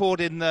yourself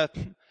caught in the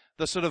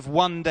sort of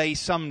one day,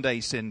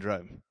 someday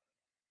syndrome?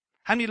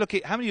 How many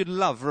of you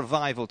love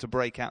revival to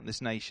break out in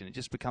this nation? It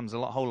just becomes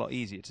whole lot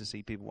easier to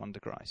see people won to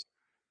Christ.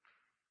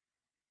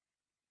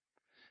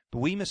 But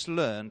we must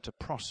learn to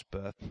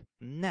prosper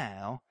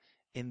now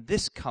in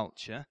this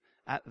culture,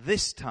 at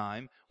this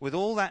time, with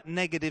all that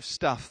negative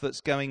stuff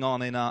that's going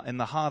on in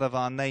the heart of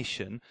our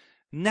nation.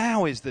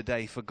 Now is the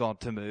day for God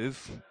to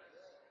move.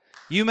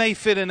 You may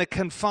feel in a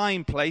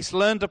confined place.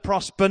 Learn to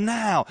prosper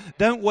now.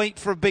 Don't wait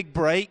for a big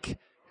break.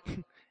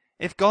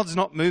 If God's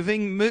not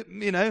moving, move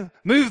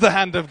the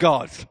hand of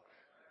God.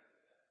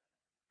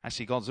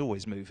 Actually, God's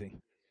always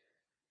moving.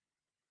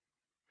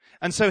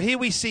 And so here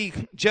we see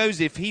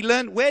Joseph.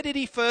 Where did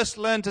he first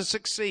learn to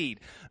succeed?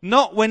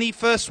 Not when he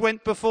first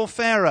went before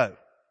Pharaoh.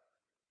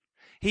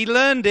 He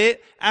learned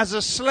it as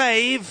a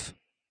slave,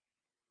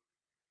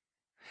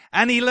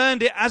 and he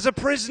learned it as a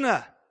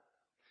prisoner.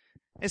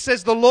 It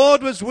says the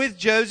Lord was with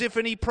Joseph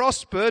and he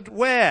prospered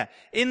where?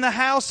 In the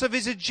house of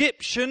his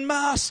Egyptian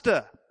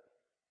master.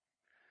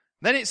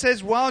 Then it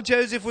says while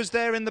Joseph was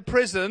there in the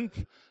prison,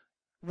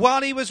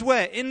 while he was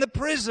where? In the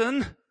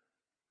prison,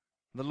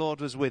 the Lord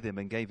was with him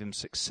and gave him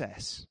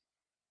success,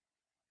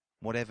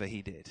 whatever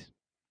he did.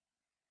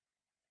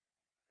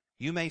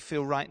 You may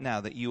feel right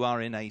now that you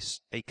are in a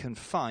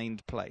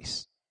confined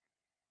place.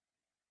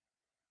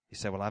 You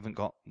say, well, I haven't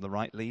got the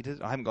right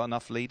leaders. I haven't got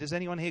enough leaders.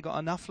 Anyone here got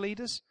enough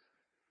leaders?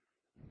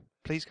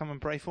 Please come and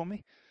pray for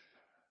me.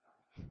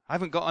 I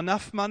haven't got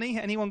enough money.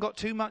 Anyone got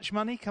too much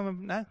money? Come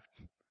and, no?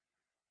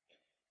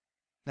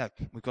 No,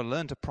 we've got to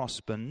learn to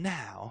prosper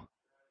now.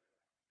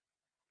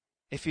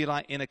 If you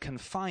like, in a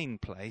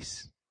confined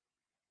place,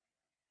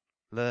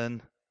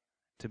 learn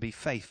to be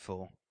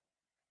faithful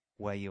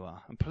where you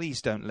are. And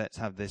please don't let's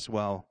have this,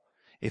 well,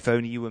 if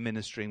only you were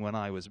ministering where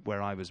I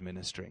was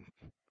ministering.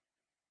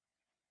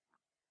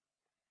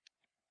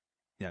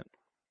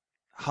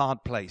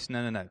 Hard place.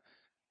 No.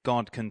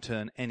 God can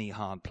turn any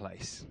hard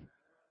place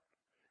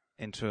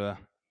into a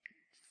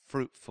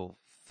fruitful,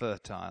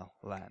 fertile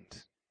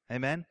land.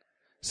 Amen?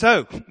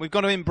 So, we've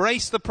got to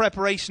embrace the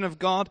preparation of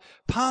God,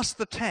 pass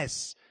the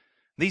tests.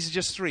 These are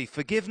just 3.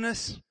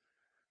 Forgiveness,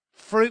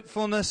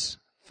 fruitfulness,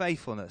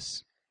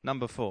 faithfulness.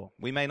 Number 4.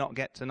 We may not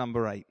get to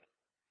number 8.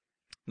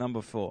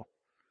 Number 4.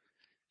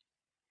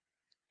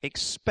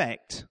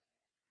 Expect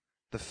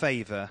the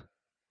favor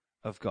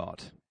of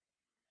God.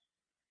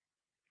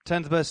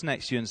 Turn to the person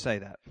next to you and say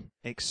that.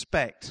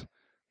 Expect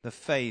the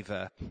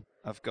favor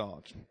of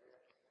God. It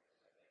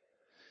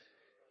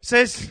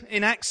says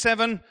in Acts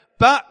 7,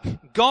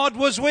 but God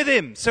was with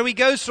him. So he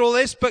goes through all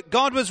this, but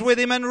God was with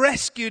him and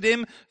rescued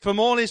him from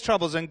all his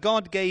troubles. And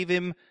God gave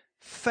him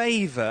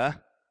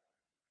favor.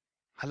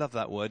 I love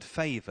that word,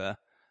 favor,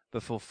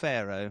 before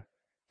Pharaoh,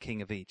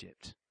 king of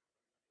Egypt.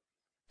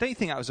 Don't you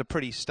think that was a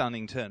pretty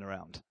stunning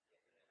turnaround?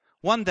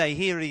 One day,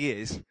 here he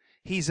is.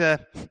 He's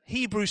a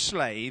Hebrew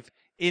slave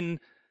in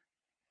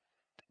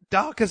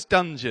darkest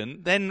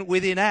dungeon. Then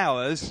within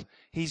hours,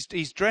 he's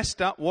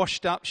dressed up,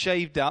 washed up,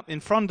 shaved up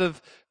in front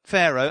of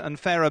Pharaoh, and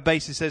Pharaoh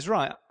basically says,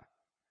 right,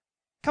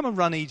 come and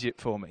run Egypt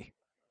for me.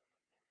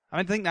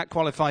 I think that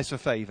qualifies for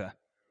favor.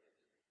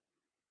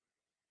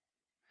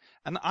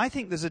 And I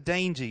think there's a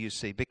danger, you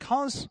see,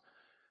 because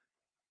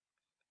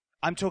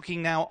I'm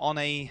talking now on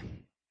a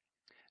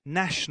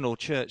national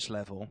church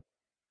level.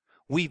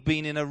 We've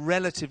been in a,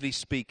 relatively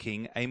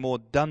speaking, a more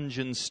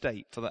dungeon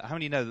state. How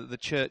many know that the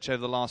church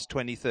over the last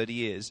 20, 30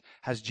 years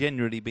has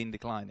generally been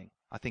declining?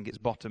 I think it's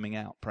bottoming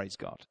out, praise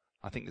God.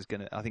 I think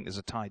there's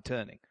a tide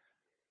turning.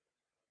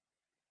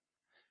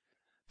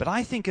 But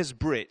I think as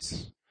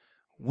Brits,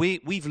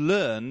 we've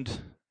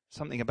learned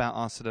something about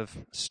our sort of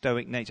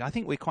stoic nature. I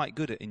think we're quite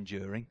good at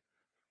enduring.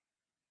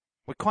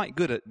 We're quite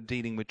good at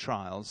dealing with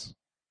trials.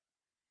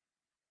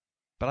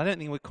 But I don't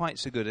think we're quite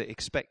so good at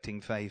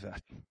expecting favor.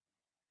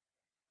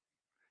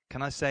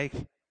 Can I say,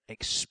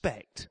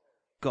 expect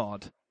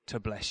God to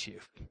bless you.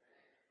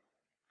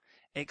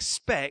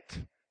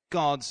 Expect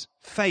God's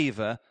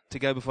favor to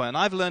go before you. And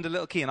I've learned a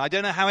little key, and I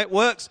don't know how it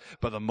works,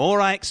 but the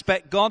more I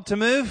expect God to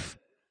move,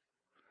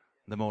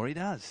 the more he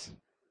does.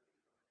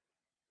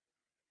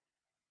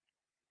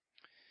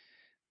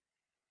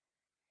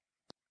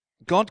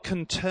 God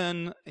can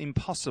turn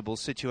impossible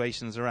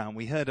situations around.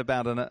 We heard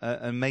about an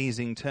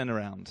amazing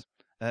turnaround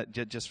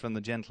just from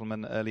the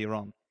gentleman earlier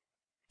on.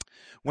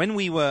 When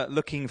we were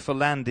looking for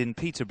land in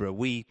Peterborough,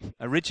 we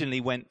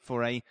originally went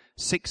for a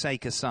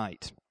 6-acre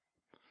site.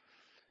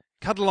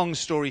 Cut a long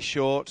story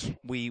short,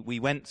 we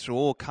went through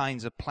all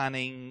kinds of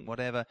planning,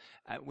 whatever.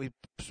 We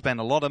spent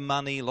a lot of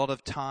money, a lot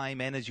of time,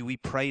 energy. We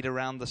prayed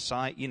around the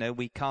site.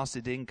 We cast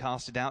it in,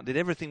 cast it out, did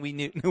everything we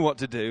knew what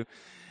to do.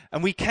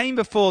 And we came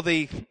before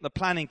the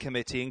planning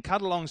committee, and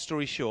cut a long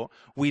story short,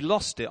 we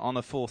lost it on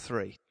a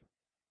 4-3.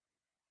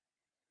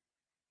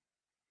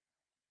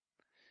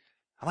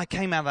 And I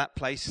came out of that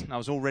place, and I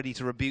was all ready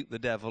to rebuke the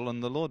devil,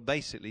 and the Lord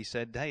basically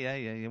said,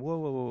 hey,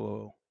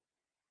 whoa.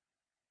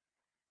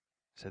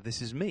 So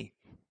this is me.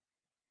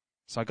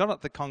 So I got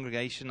up the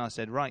congregation, I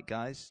said, right,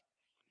 guys,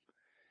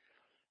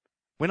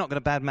 we're not going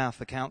to badmouth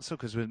the council,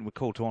 because we're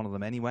called to honour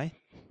them anyway.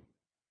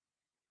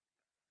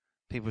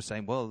 People were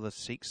saying, well, the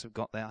Sikhs have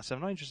got there. I said,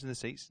 I'm not interested in the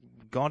Sikhs.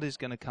 God is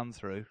going to come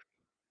through.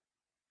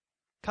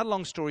 Cut a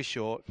long story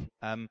short,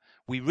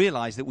 we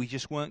realised that we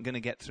just weren't going to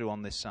get through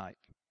on this site.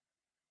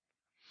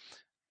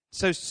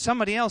 So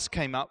somebody else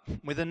came up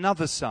with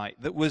another site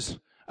that was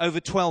over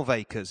 12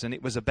 acres, and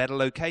it was a better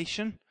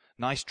location,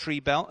 nice tree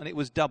belt, and it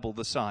was double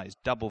the size,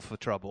 double for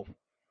trouble.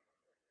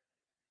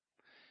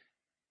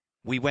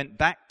 We went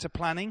back to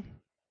planning,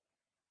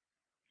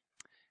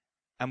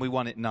 and we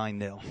won it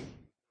 9-0.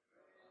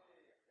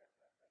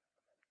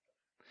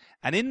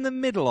 And in the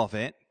middle of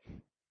it,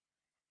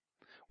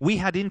 we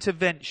had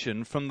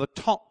intervention from the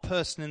top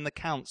person in the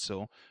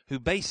council who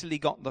basically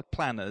got the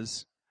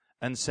planners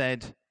and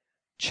said,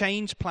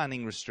 change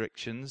planning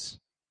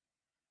restrictions.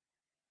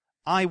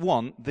 I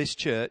want this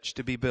church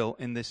to be built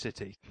in this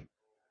city.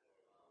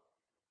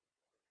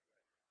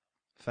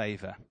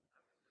 Favour.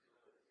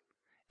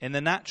 In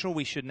the natural,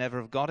 we should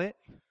never have got it.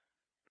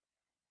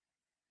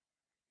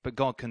 But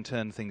God can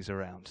turn things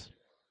around.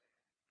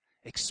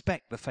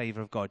 Expect the favour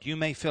of God. You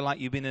may feel like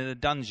you've been in a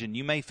dungeon.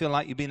 You may feel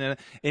like you've been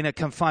in a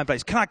confined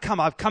place. Can I come?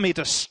 I've come here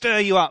to stir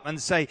you up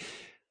and say,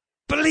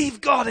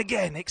 believe God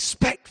again.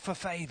 Expect for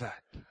favour.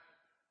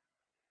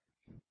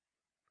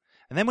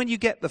 And then when you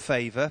get the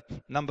favour,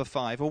 number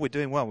 5, we're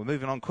doing well. We're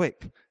moving on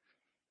quick.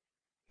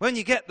 When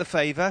you get the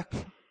favour,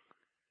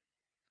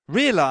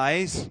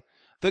 realise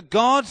that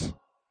God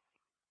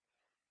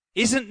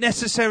isn't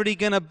necessarily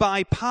going to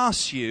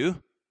bypass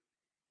you.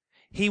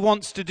 He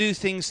wants to do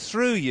things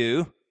through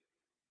you.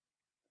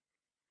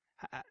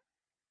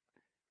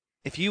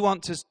 If you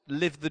want to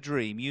live the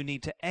dream, you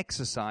need to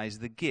exercise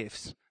the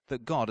gifts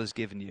that God has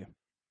given you.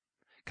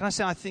 Can I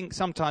say, I think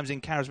sometimes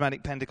in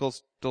charismatic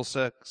Pentecostal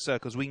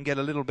circles, we can get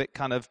a little bit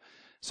kind of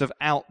sort of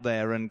out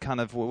there and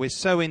kind of, we're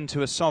so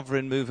into a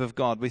sovereign move of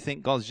God, we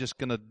think God's just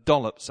going to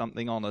dollop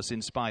something on us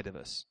in spite of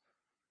us.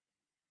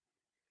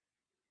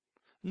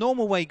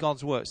 Normal way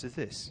God works is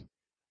this.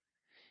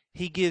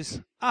 He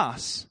gives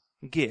us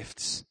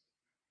gifts,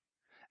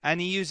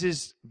 and he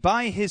uses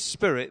by his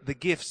Spirit the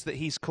gifts that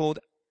he's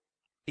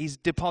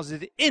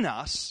deposited in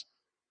us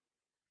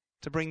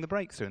to bring the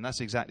breakthrough. And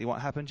that's exactly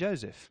what happened to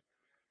Joseph.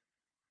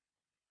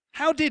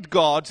 How did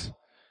God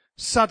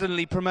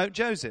suddenly promote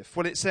Joseph?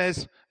 Well, it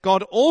says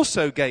God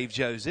also gave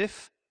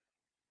Joseph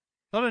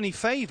not only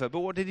favor, but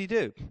what did he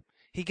do?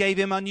 He gave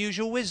him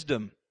unusual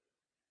wisdom,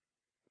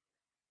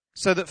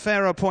 so that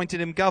Pharaoh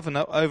appointed him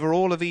governor over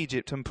all of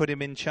Egypt and put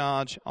him in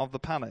charge of the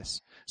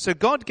palace. So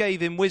God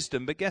gave him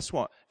wisdom, but guess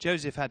what?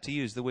 Joseph had to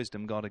use the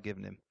wisdom God had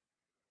given him.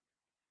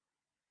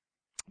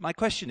 My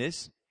question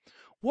is,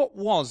 what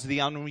was the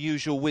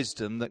unusual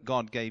wisdom that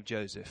God gave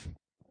Joseph?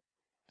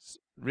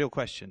 Real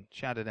question.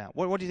 Shout it out.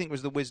 What do you think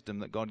was the wisdom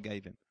that God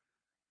gave him?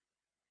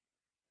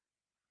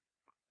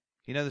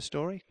 You know the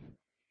story?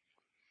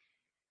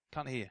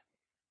 Can't hear.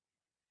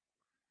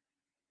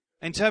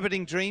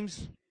 Interpreting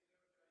dreams?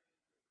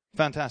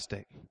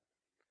 Fantastic.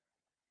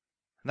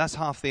 That's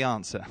half the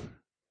answer.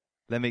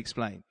 Let me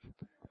explain.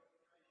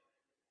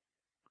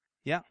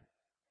 Yeah?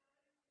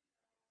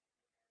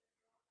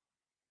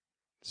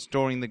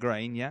 Storing the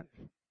grain, yeah?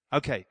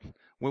 Okay,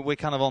 we're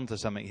kind of onto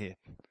something here.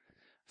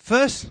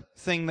 First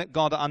thing that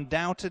God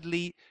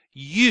undoubtedly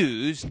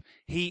used,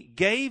 he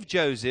gave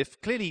Joseph,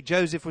 clearly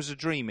Joseph was a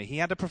dreamer. He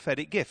had a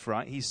prophetic gift,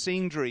 right? He's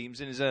seeing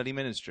dreams in his early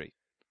ministry.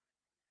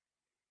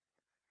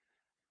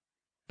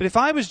 But if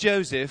I was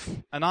Joseph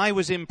and I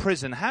was in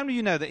prison, how do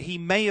you know that he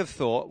may have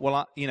thought,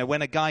 well,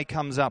 when a guy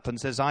comes up and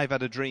says, I've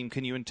had a dream,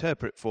 can you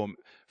interpret for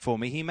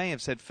me? He may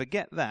have said,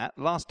 forget that.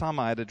 Last time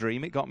I had a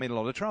dream, it got me in a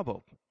lot of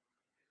trouble.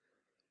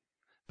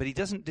 But he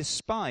doesn't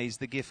despise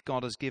the gift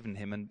God has given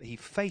him, and he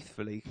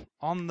faithfully,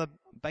 on the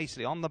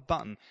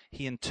button,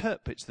 he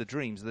interprets the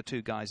dreams of the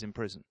two guys in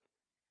prison.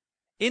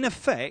 In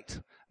effect,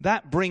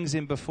 that brings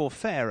him before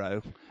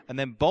Pharaoh, and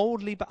then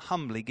boldly but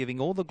humbly giving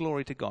all the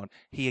glory to God,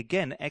 he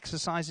again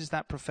exercises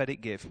that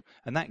prophetic gift,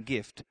 and that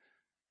gift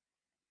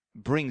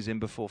brings him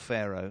before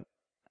Pharaoh.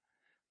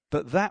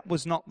 But that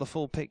was not the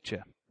full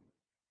picture.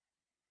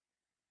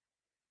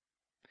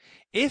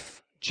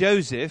 If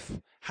Joseph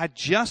had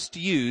just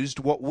used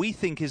what we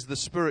think is the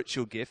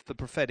spiritual gift, the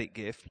prophetic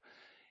gift,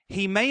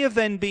 he may have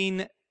then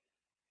been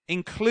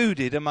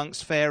included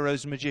amongst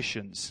Pharaoh's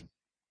magicians.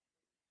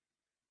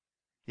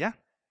 Yeah?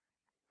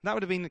 That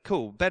would have been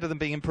cool. Better than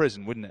being in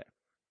prison, wouldn't it?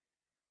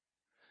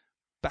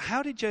 But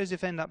how did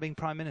Joseph end up being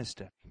prime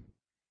minister?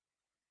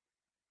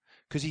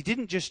 Because he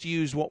didn't just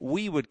use what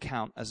we would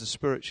count as a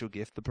spiritual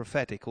gift, the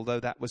prophetic, although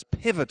that was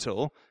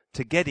pivotal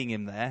to getting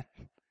him there.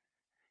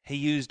 He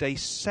used he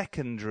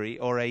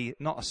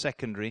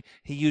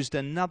used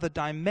another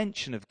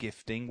dimension of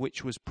gifting,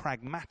 which was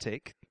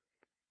pragmatic,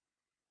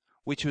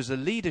 which was a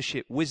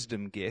leadership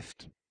wisdom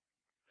gift.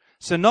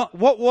 So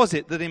what was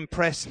it that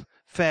impressed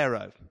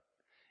Pharaoh?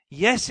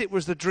 Yes, it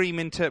was the dream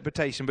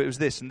interpretation, but it was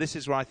this, and this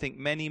is where I think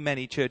many,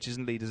 many churches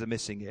and leaders are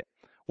missing it.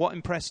 What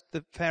impressed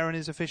the Pharaoh and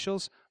his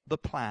officials? The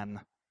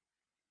plan.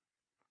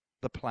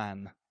 The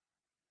plan.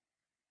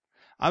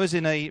 I was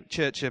in a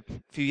church a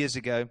few years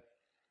ago,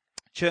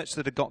 church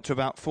that had got to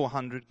about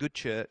 400, good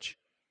church.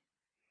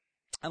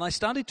 And I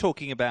started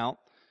talking about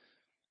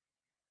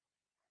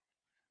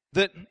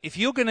that if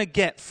you're going to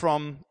get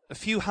from a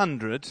few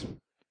hundred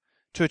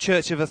to a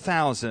church of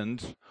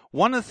 1,000,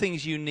 one of the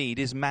things you need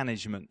is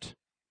management.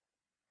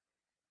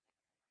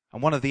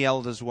 And one of the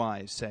elders'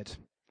 wives said,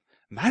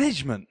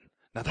 "Management,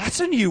 now that's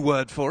a new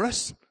word for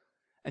us."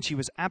 And she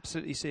was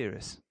absolutely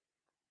serious.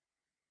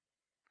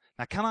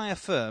 Now, can I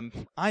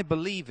affirm, I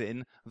believe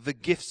in the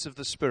gifts of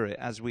the Spirit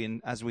as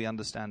we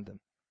understand them.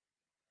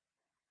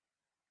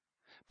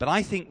 But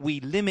I think we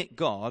limit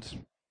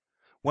God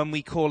when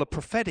we call a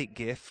prophetic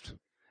gift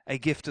a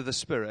gift of the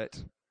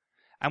Spirit,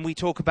 and we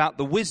talk about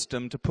the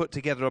wisdom to put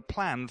together a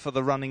plan for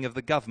the running of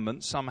the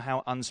government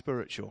somehow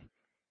unspiritual.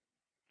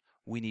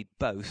 We need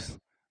both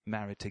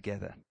married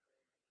together.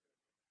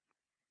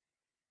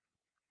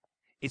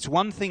 It's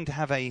one thing to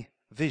have a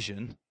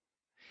vision.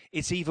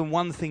 It's even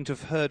one thing to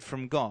have heard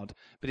from God.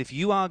 But if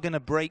you are going to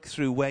break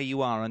through where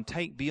you are and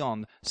take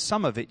beyond,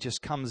 some of it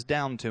just comes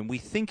down to, and we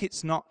think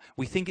it's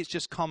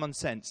just common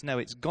sense. No,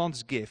 it's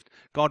God's gift.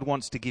 God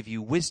wants to give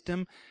you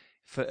wisdom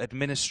for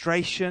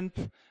administration,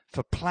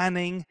 for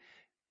planning,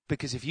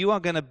 because if you are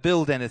going to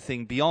build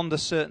anything beyond a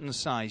certain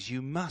size,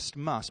 you must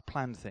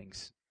plan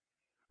things.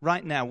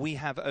 Right now, we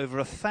have over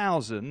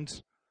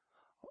 1,000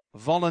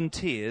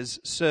 volunteers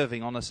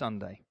serving on a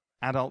Sunday,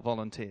 adult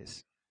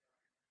volunteers.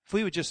 If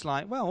we were just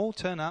like, well, all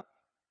turn up,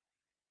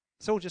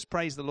 let's all just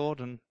praise the Lord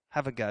and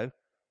have a go.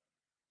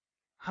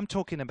 I'm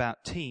talking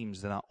about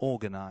teams that are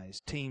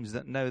organized, teams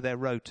that know their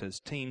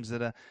rotas, teams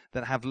that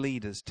have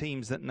leaders,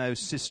 teams that know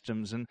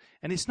systems. And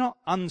it's not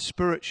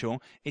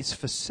unspiritual, it's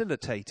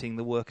facilitating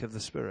the work of the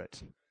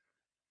Spirit.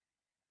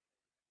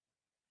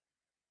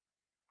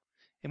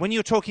 And when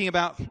you're talking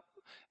about,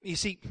 you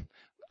see,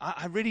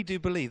 I really do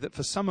believe that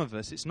for some of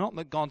us, it's not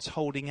that God's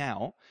holding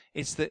out,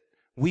 it's that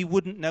we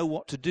wouldn't know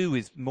what to do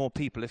with more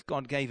people if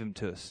God gave them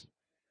to us.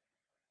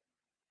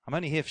 I'm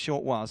only here for a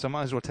short while, so I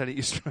might as well tell it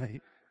you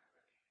straight.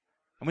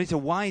 And we need to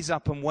wise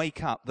up and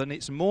wake up that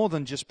it's more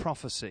than just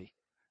prophecy.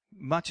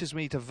 Much as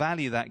we need to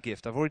value that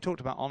gift. I've already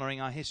talked about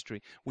honoring our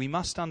history. We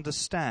must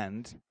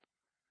understand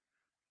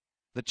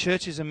the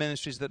churches and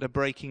ministries that are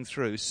breaking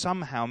through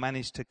somehow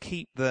manage to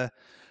keep the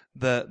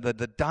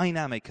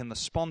dynamic and the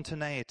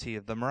spontaneity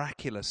of the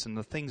miraculous and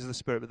the things of the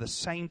Spirit, but at the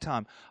same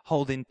time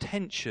hold in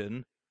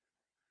tension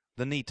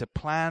the need to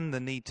plan, the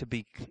need to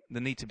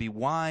be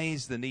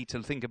wise, the need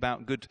to think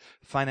about good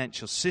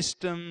financial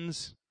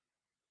systems.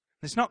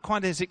 It's not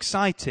quite as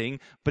exciting,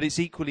 but it's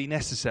equally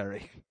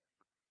necessary.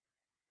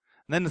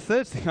 And then the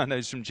third thing I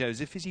noticed from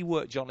Joseph is he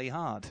worked jolly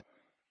hard.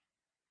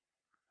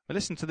 But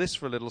listen to this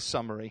for a little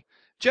summary.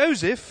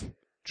 Joseph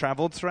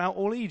traveled throughout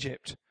all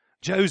Egypt.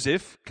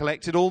 Joseph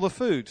collected all the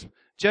food.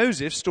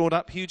 Joseph stored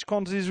up huge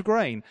quantities of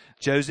grain.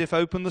 Joseph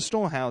opened the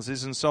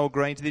storehouses and sold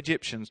grain to the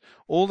Egyptians.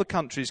 All the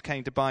countries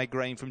came to buy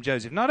grain from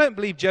Joseph. Now, I don't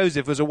believe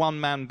Joseph was a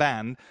one-man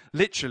band,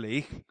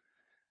 literally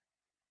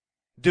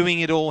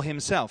doing it all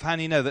himself. How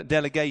do you know that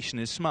delegation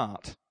is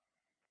smart?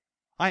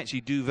 I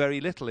actually do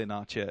very little in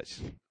our church.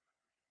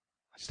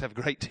 I just have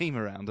a great team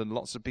around and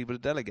lots of people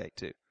to delegate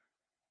to.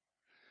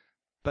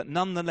 But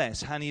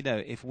nonetheless, how do you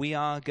know if we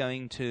are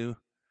going to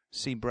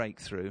see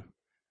breakthrough,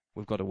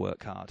 we've got to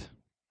work hard.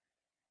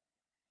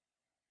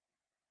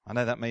 I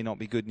know that may not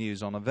be good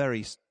news on a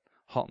very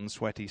hot and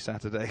sweaty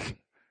Saturday,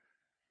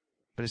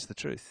 but it's the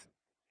truth.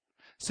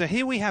 So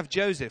here we have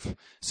Joseph.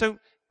 So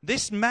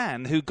this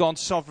man who God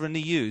sovereignly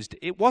used,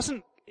 it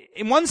wasn't,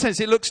 in one sense,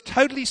 it looks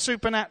totally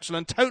supernatural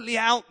and totally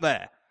out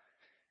there.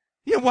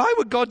 Yeah, why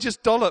would God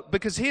just dollop?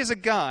 Because here's a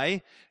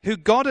guy who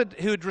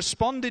had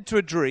responded to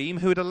a dream,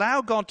 who had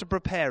allowed God to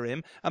prepare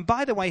him, and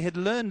by the way, had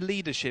learned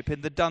leadership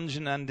in the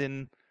dungeon and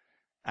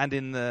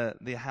in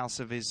the house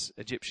of his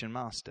Egyptian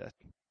master.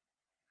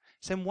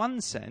 So in one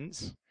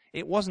sense,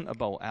 it wasn't a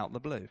bolt out the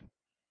blue.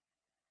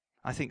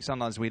 I think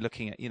sometimes we're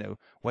looking at,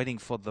 waiting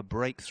for the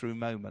breakthrough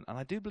moment. And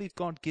I do believe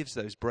God gives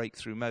those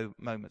breakthrough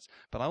moments.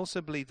 But I also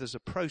believe there's a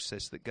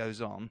process that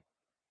goes on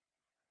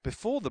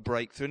before the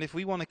breakthrough. And if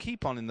we want to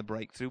keep on in the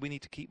breakthrough, we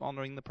need to keep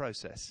honoring the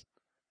process.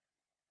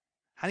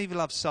 How do you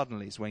love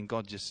suddenlies when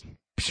God just...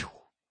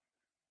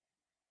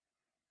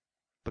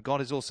 But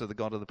God is also the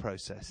God of the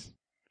process.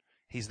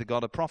 He's the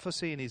God of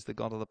prophecy and he's the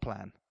God of the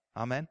plan.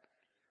 Amen?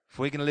 If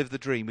we're going to live the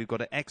dream, we've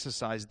got to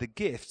exercise the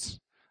gifts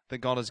that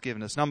God has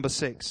given us. Number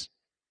 6.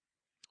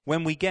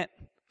 When we get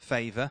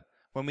favor,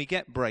 when we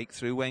get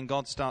breakthrough, when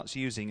God starts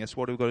using us,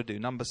 what have we got to do?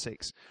 Number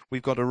 6,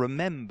 we've got to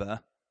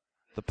remember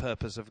the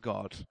purpose of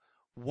God.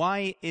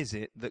 Why is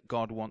it that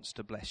God wants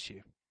to bless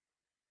you?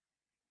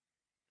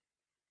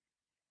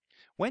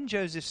 When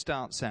Joseph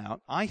starts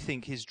out, I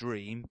think his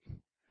dream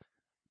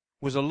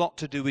was a lot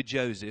to do with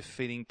Joseph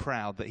feeling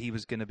proud that he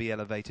was going to be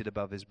elevated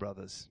above his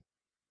brothers.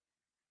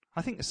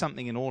 I think there's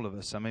something in all of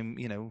us. I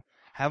mean,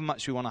 how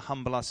much we want to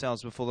humble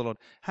ourselves before the Lord.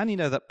 How do you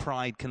know that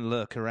pride can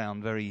lurk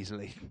around very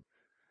easily? And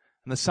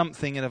there's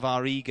something of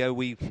our ego,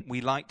 we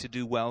like to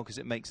do well because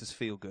it makes us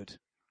feel good.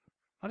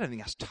 I don't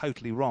think that's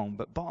totally wrong,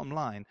 but bottom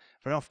line,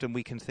 very often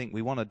we can think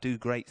we want to do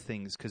great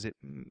things because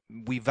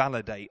we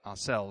validate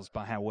ourselves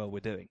by how well we're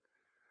doing,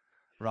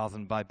 rather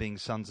than by being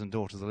sons and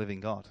daughters of the living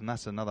God. And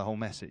that's another whole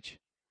message.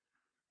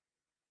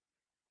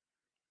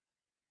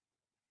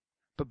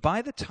 But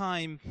by the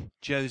time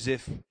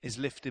Joseph is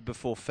lifted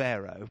before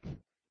Pharaoh,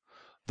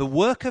 The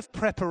work of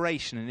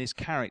preparation in his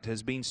character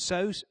has been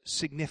so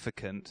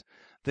significant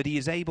that he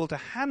is able to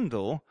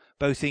handle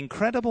both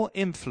incredible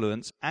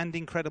influence and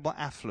incredible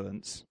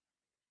affluence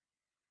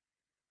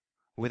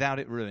without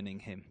it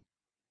ruining him.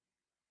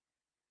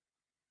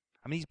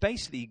 I mean, he's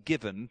basically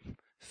given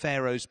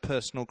Pharaoh's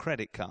personal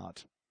credit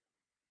card.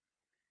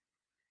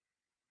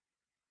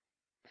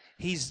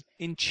 He's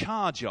in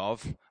charge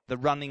of the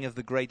running of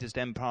the greatest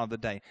empire of the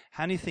day.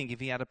 How do you think if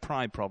he had a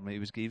pride problem, he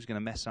was going to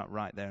mess up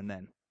right there and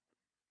then?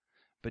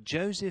 But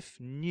Joseph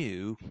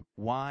knew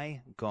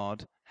why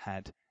God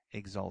had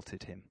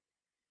exalted him.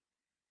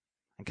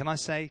 And can I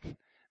say,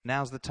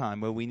 now's the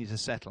time where we need to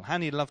settle. How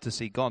many would love to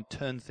see God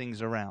turn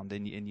things around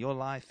in your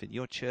life, in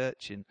your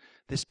church, in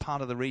this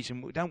part of the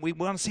region? We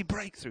want to see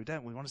breakthrough,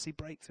 don't we? We want to see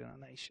breakthrough in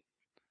our nation.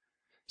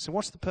 So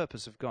what's the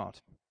purpose of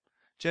God?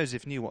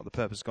 Joseph knew what the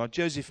purpose of God.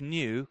 Joseph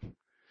knew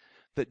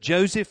that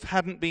Joseph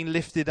hadn't been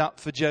lifted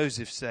up for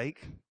Joseph's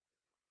sake.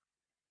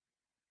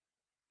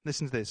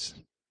 Listen to this.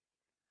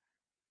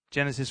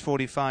 Genesis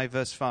 45,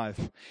 verse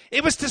 5.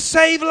 It was to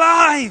save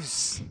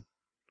lives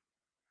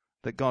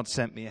that God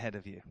sent me ahead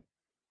of you.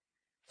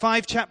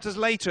 5 chapters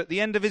later, at the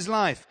end of his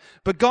life.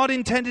 But God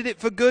intended it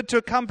for good to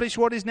accomplish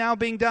what is now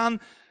being done,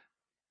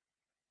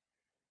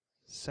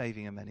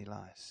 saving of many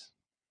lives.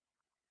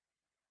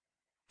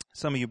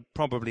 Some of you are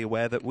probably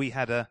aware that we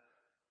had a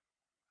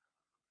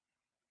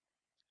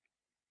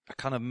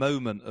kind of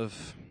moment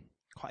of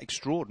quite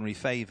extraordinary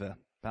favour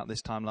about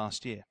this time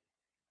last year.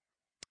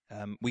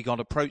 We got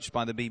approached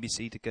by the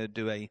BBC to go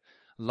do a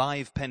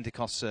live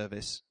Pentecost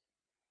service.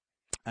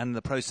 And in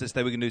the process,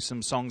 they were going to do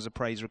some songs of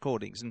praise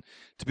recordings. And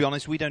to be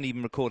honest, we don't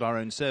even record our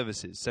own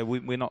services. So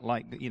we're not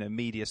like,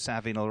 media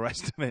savvy and all the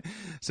rest of it.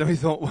 So we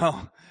thought,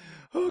 well,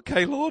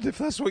 okay, Lord, if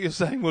that's what you're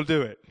saying, we'll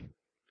do it.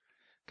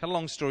 Cut a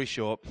long story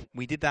short,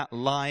 we did that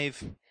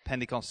live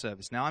Pentecost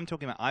service. Now I'm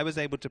talking about, I was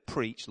able to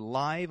preach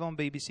live on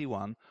BBC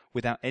One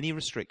without any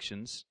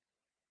restrictions.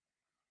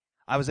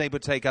 I was able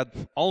to take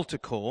an altar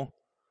call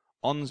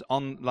on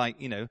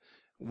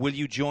will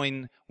you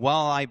join,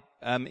 while I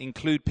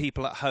include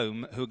people at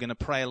home who are going to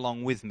pray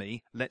along with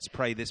me, let's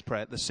pray this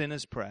prayer, the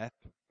sinner's prayer.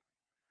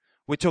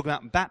 We're talking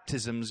about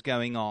baptisms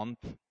going on.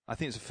 I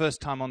think it's the first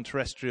time on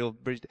terrestrial,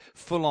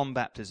 full-on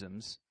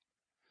baptisms.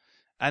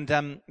 And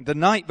the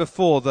night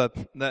before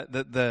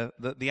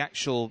the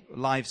actual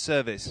live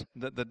service,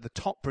 the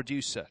top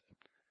producer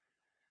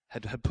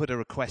had put a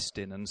request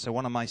in. And so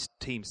one of my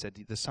team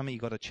said, there's something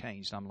you've got to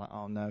change. And I'm like,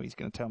 oh no, he's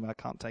going to tell me I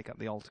can't take up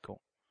the altar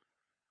call.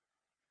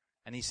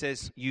 And he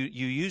says, you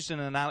used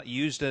an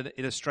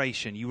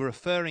illustration. You were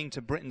referring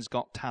to Britain's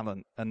Got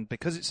Talent. And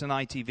because it's an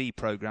ITV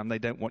program, they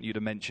don't want you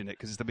to mention it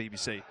because it's the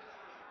BBC.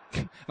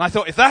 And I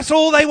thought, if that's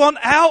all they want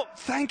out,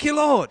 thank you,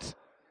 Lord.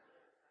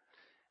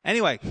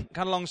 Anyway,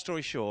 cut a long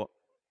story short,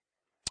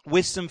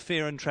 with some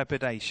fear and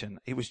trepidation,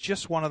 it was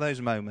just one of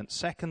those moments.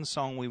 Second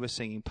song we were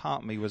singing,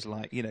 part of me was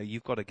like,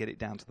 you've got to get it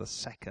down to the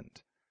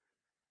second.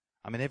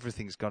 I mean,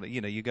 everything's got it.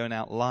 You're going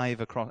out live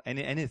across,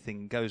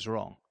 anything goes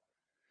wrong.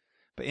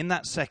 But in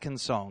that second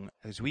song,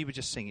 as we were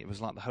just singing, it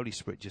was like the Holy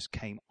Spirit just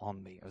came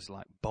on me. It was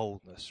like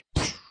boldness.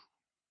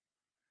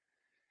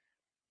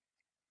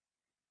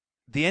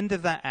 The end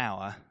of that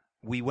hour,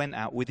 we went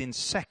out. Within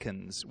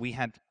seconds, we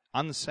had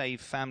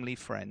unsaved family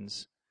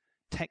friends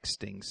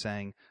texting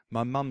saying,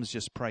 my mum's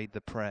just prayed the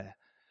prayer.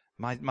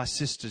 My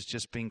sister's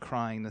just been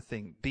crying the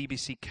thing.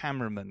 BBC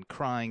cameraman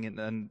crying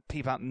and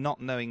people out not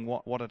knowing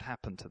what had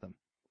happened to them.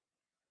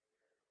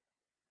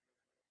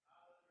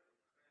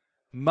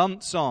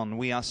 Months on,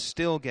 we are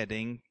still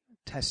getting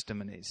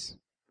testimonies.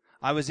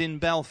 I was in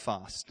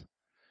Belfast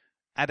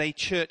at a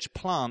church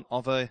plant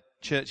of a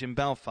church in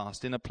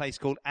Belfast in a place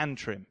called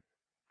Antrim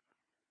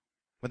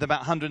with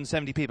about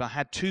 170 people. I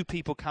had 2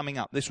 people coming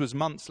up. This was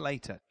months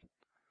later.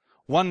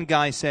 One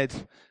guy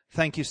said,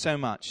 thank you so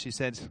much. He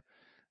said,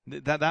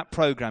 that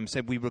program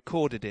said we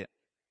recorded it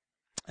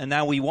and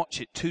now we watch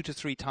it 2 to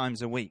 3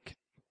 times a week.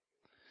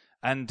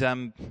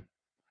 And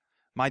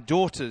my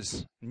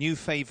daughter's new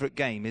favourite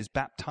game is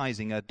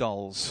baptizing her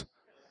dolls.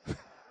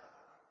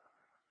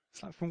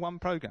 It's like from one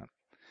program.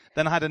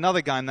 Then I had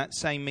another guy in that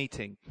same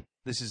meeting.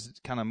 This is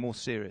kind of more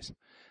serious.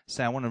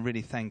 Say, I want to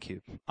really thank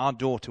you. Our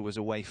daughter was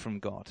away from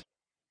God.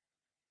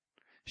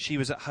 She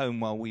was at home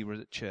while we were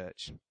at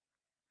church.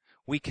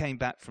 We came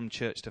back from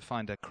church to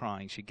find her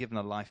crying. She'd given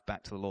her life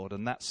back to the Lord.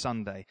 And that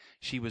Sunday,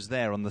 she was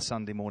there on the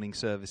Sunday morning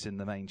service in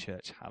the main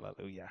church.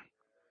 Hallelujah.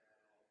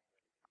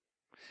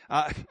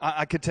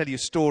 I could tell you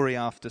story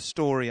after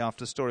story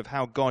after story of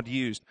how God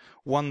used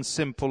one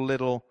simple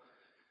little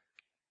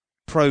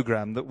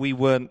program that we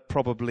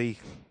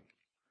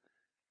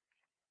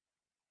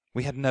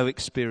had no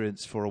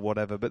experience for or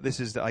whatever.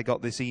 But I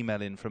got this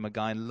email in from a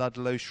guy in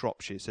Ludlow,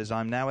 Shropshire. It says,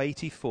 I'm now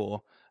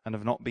 84 and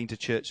have not been to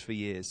church for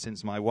years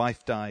since my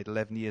wife died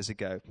 11 years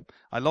ago.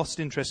 I lost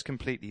interest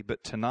completely,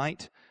 but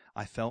tonight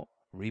I felt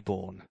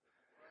reborn.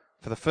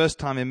 For the first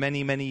time in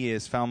many, many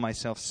years, found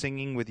myself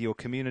singing with your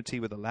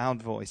community with a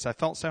loud voice. I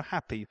felt so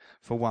happy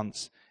for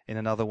once in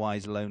an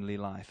otherwise lonely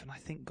life. And I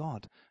think,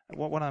 God,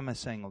 what am I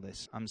saying all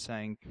this? I'm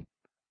saying,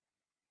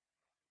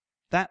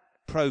 that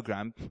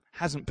program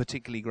hasn't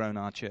particularly grown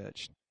our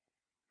church.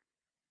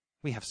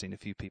 We have seen a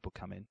few people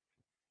come in.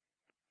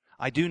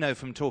 I do know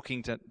from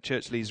talking to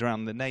church leaders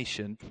around the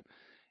nation,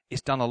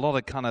 it's done a lot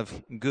of kind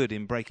of good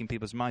in breaking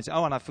people's minds.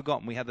 Oh, and I've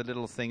forgotten, we had the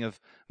little thing of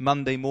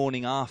Monday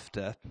morning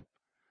after,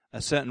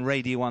 a certain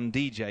Radio 1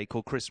 DJ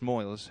called Chris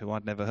Moyles, who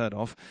I'd never heard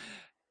of,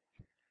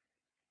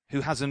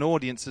 who has an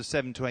audience of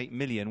 7 to 8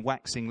 million,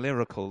 waxing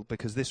lyrical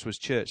because this was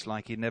church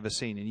like he'd never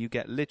seen. And you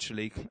get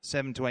literally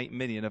 7 to 8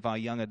 million of our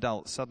young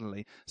adults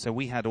suddenly. So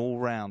we had all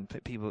round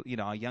people,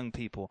 our young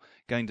people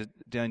going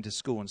to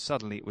school, and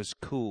suddenly it was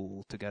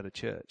cool to go to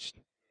church.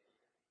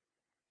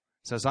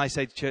 So as I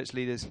say to church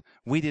leaders,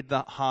 we did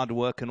that hard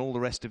work and all the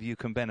rest of you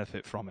can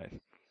benefit from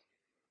it.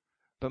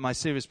 But my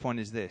serious point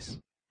is this: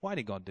 why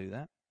did God do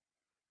that?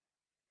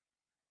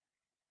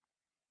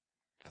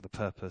 For the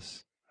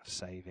purpose of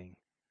saving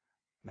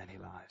many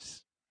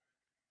lives.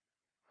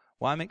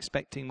 Why I'm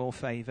expecting more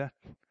favour?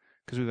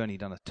 Because we've only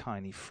done a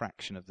tiny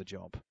fraction of the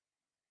job.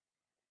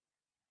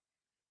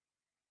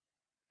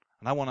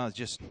 And I want to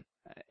just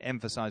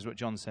emphasize what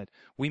John said.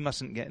 We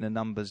mustn't get in a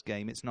numbers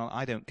game. It's not,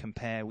 I don't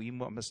compare.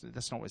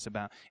 That's not what it's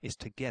about. It's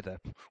together.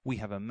 We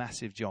have a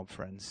massive job,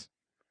 friends.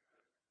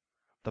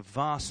 The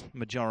vast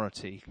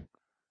majority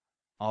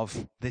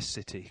of this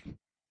city,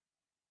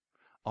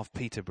 of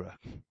Peterborough,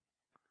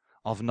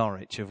 of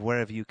Norwich, of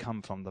wherever you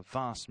come from, the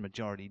vast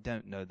majority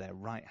don't know their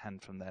right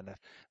hand from their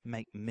left.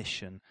 Make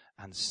mission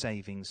and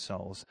saving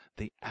souls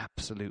the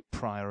absolute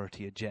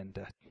priority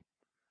agenda.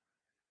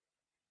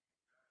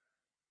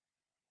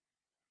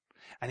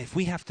 And if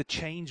we have to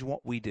change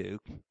what we do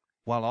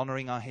while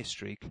honouring our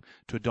history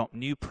to adopt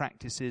new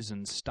practices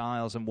and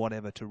styles and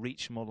whatever to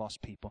reach more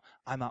lost people,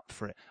 I'm up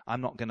for it.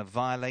 I'm not going to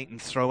violate and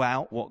throw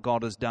out what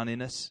God has done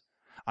in us.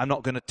 I'm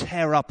not going to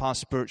tear up our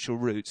spiritual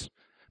roots.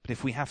 But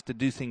if we have to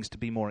do things to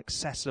be more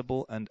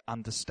accessible and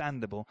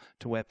understandable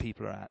to where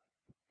people are at,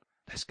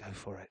 let's go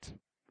for it.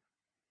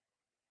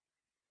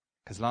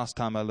 Because last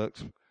time I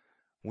looked,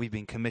 we've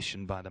been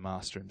commissioned by the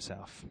Master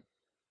himself.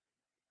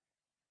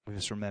 We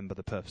must remember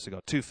the purpose of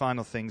God. 2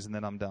 final things and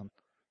then I'm done.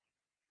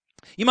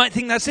 You might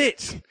think that's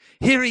it.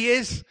 Here he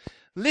is,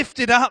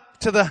 lifted up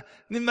to the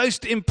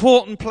most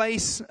important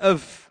place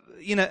of,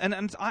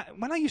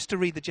 when I used to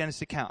read the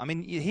Genesis account,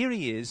 here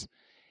he is,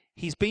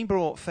 he's been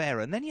brought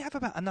Pharaoh, and then you have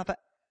about another,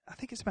 I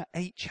think it's about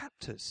 8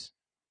 chapters.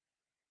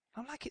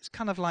 I'm like, it's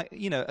kind of like,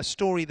 a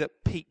story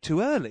that peaked too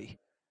early.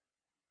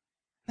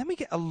 Then we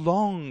get a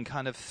long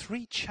kind of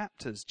 3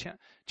 chapters,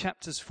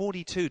 chapters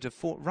 42 to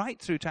 4,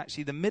 right through to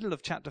actually the middle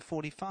of chapter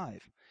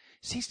 45.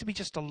 It seems to be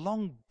just a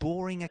long,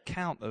 boring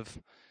account of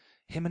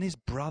him and his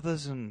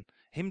brothers and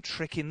him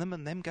tricking them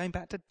and them going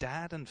back to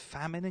dad and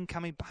famine and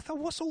coming back. I thought,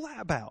 what's all that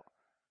about?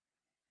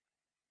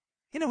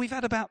 We've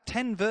had about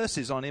 10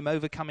 verses on him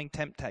overcoming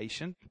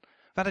temptation.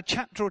 We've had a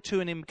chapter or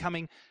 2 on him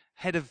becoming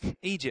head of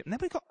Egypt. And then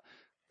we've got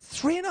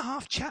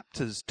 3.5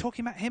 chapters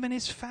talking about him and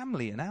his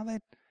family and how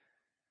they're...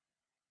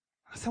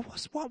 I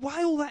thought,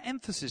 why all that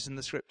emphasis in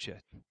the scripture?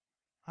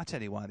 I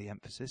tell you why the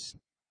emphasis.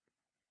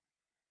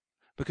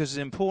 Because as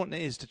important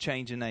it is to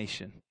change a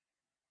nation,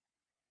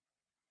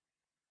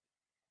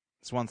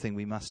 it's one thing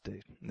we must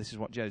do. And this is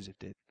what Joseph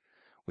did.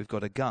 We've got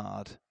to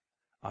guard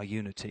our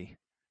unity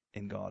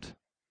in God.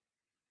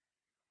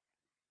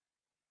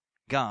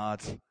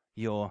 Guard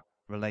your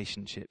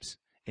relationships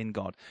in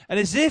God. And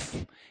as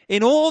if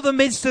in all the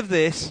midst of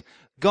this,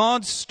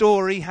 God's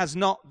story has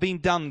not been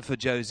done for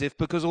Joseph,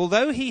 because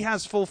although he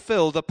has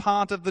fulfilled a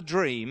part of the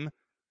dream,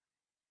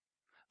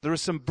 there are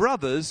some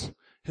brothers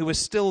who are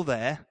still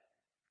there,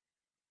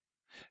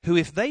 who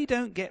if they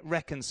don't get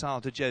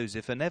reconciled to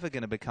Joseph are never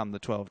going to become the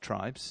 12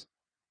 tribes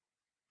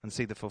and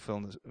see the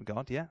fulfillment of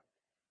God, yeah?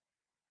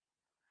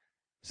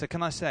 So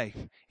can I say,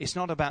 it's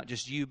not about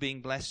just you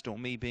being blessed or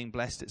me being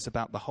blessed, it's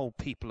about the whole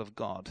people of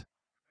God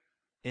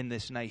in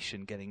this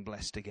nation getting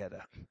blessed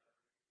together.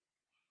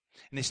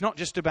 And it's not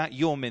just about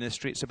your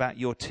ministry, it's about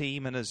your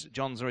team, and as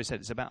John's already said,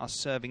 it's about us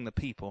serving the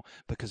people,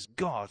 because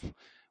God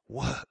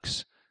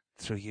works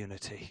through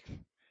unity.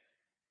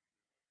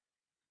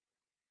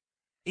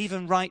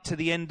 Even right to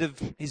the end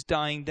of his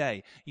dying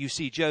day, you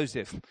see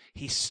Joseph,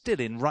 he's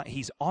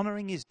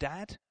honouring his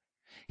dad,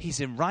 he's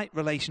in right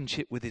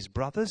relationship with his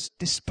brothers,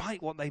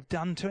 despite what they've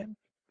done to him,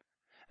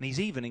 and he's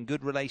even in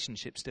good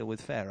relationship still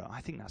with Pharaoh.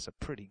 I think that's a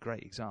pretty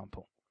great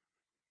example.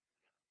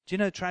 Do you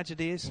know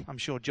tragedy is? I'm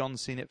sure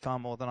John's seen it far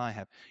more than I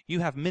have. You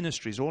have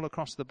ministries all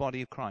across the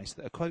body of Christ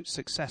that are, quote,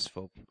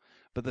 successful,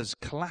 but there's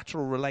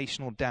collateral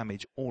relational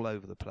damage all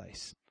over the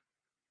place.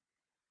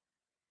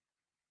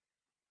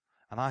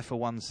 And I, for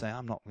one, say,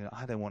 I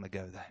don't want to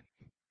go there.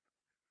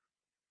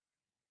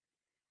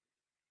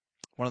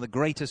 One of the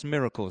greatest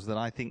miracles that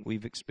I think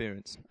we've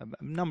experienced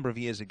a number of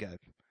years ago.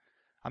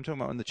 I'm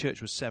talking about when the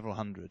church was several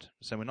hundred.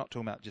 So we're not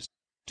talking about just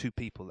 2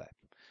 people there.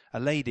 A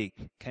lady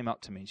came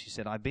up to me and she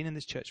said, I've been in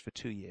this church for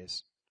 2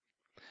 years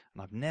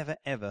and I've never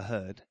ever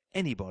heard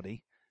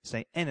anybody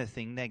say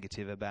anything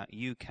negative about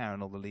you,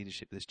 Karen, or the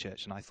leadership of this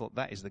church. And I thought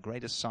that is the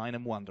greatest sign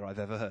and wonder I've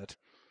ever heard.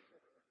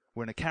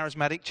 We're in a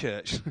charismatic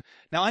church.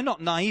 Now, I'm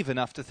not naive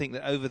enough to think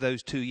that over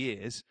those 2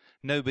 years,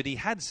 nobody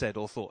had said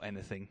or thought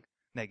anything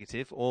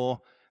negative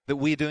or that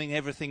we're doing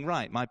everything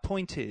right. My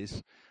point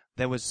is,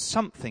 there was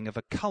something of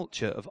a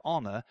culture of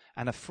honor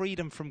and a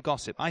freedom from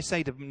gossip. I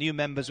say to new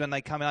members when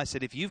they come in, I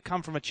said, if you've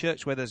come from a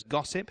church where there's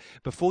gossip,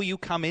 before you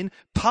come in,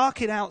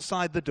 park it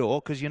outside the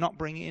door because you're not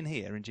bringing it in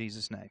here in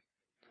Jesus' name.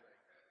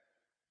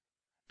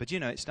 But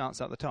it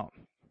starts at the top.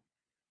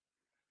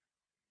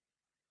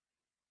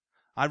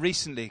 I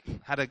recently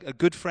had a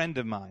good friend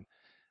of mine,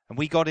 and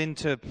we got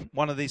into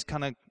one of these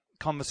kind of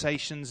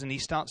conversations, and he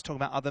starts talking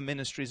about other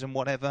ministries and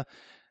whatever.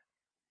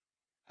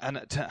 And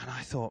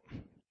I thought,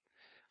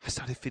 I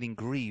started feeling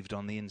grieved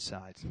on the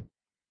inside.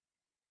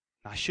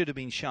 I should have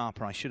been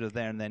sharper. I should have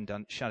there and then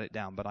shut it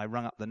down. But I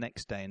rung up the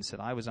next day and said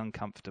I was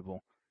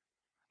uncomfortable.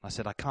 I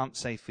said, I can't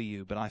say for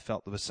you, but I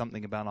felt there was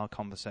something about our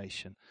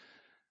conversation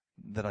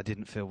that I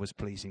didn't feel was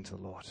pleasing to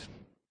the Lord.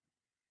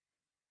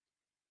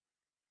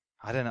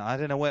 I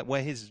don't know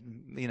where his,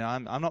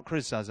 I'm not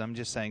criticizing. I'm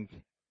just saying,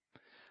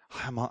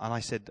 and I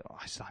said,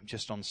 I'm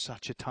just on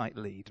such a tight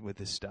lead with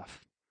this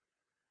stuff.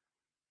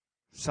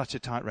 Such a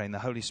tight rein. The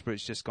Holy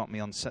Spirit's just got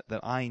me on set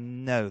that I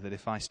know that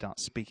if I start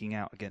speaking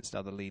out against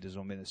other leaders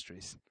or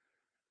ministries,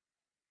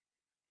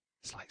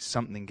 it's like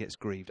something gets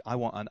grieved. I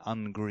want an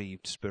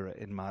ungrieved spirit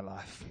in my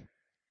life.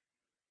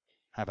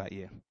 How about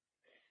you?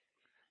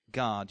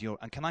 Guard your,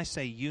 and can I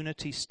say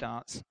unity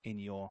starts in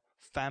your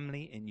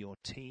family, in your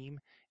team,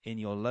 in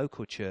your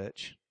local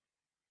church.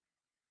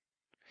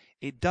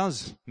 It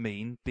does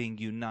mean being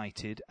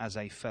united as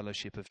a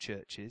fellowship of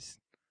churches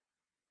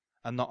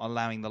and not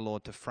allowing the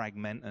Lord to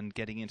fragment and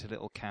getting into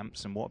little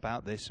camps and what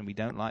about this and we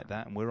don't like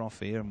that and we're off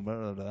here and blah,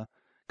 blah, blah.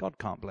 God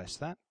can't bless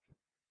that.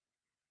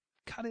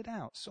 Cut it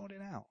out. Sort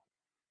it out.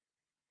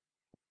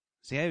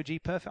 Is the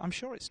AOG perfect? I'm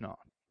sure it's not.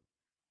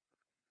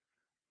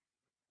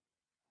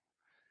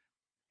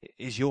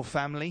 Is your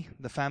family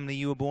the family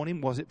you were born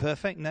in? Was it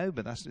perfect? No,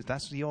 but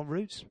that's your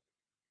roots.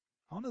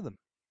 Honor them.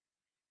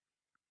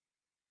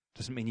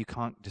 Doesn't mean you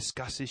can't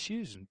discuss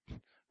issues and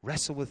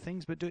wrestle with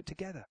things, but do it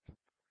together.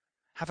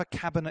 Have a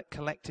cabinet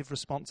collective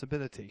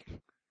responsibility.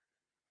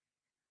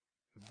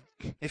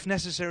 If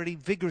necessary,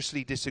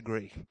 vigorously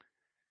disagree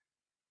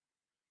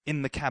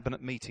in the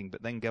cabinet meeting,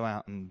 but then go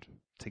out and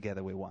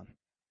together we're one.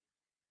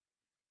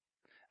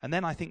 And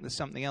then I think there's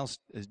something else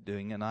is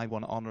doing, and I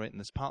want to honor it, and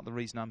that's part of the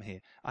reason I'm here.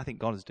 I think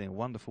God is doing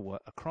wonderful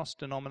work across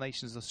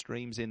denominations of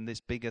streams in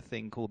this bigger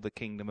thing called the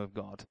kingdom of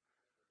God.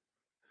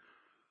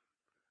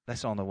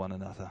 Let's honor one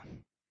another.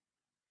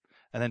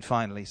 And then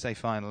finally,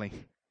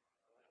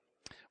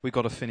 we've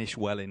got to finish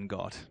well in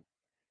God.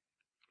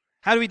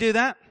 How do we do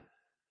that?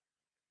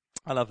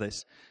 I love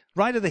this.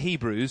 Writer of the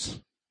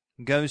Hebrews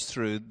goes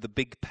through the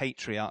big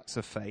patriarchs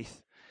of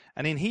faith.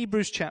 And in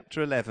Hebrews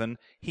chapter 11,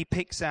 he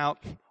picks out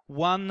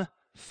one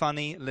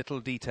funny little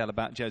detail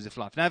about Joseph's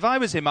life. Now, if I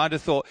was him, I'd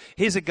have thought,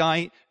 here's a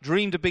guy,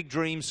 dreamed a big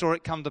dream, saw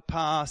it come to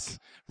pass,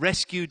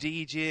 rescued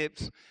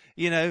Egypt,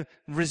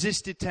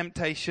 resisted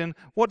temptation.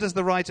 What does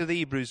the writer of the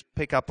Hebrews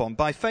pick up on?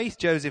 By faith,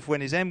 Joseph,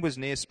 when his end was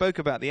near, spoke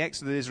about the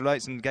exodus of the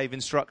Israelites and gave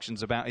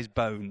instructions about his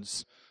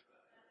bones.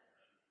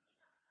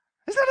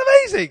 Isn't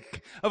that amazing?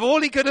 Of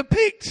all he could have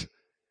picked.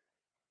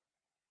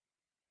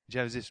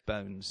 Joseph's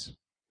bones.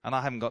 And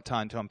I haven't got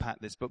time to unpack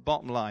this, but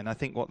bottom line, I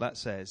think what that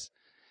says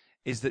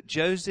is that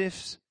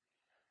Joseph's,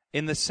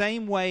 in the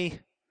same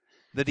way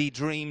that he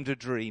dreamed a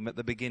dream at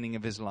the beginning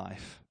of his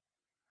life,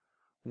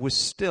 was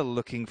still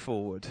looking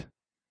forward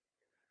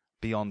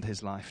beyond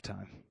his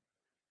lifetime.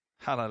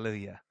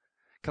 Hallelujah.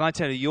 Can I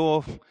tell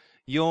you,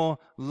 your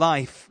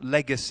life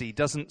legacy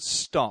doesn't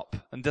stop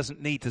and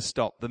doesn't need to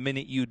stop the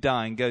minute you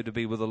die and go to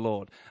be with the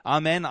Lord.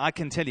 Amen. I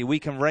can tell you, we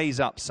can raise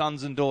up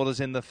sons and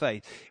daughters in the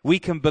faith. We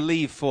can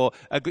believe for,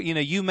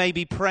 you may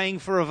be praying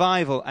for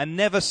revival and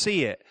never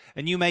see it.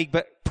 And you may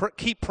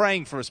keep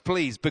praying for us,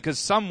 please, because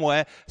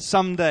somewhere,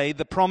 someday,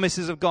 the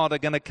promises of God are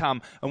going to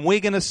come. And we're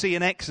going to see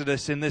an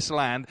exodus in this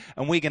land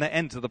and we're going to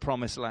enter the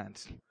promised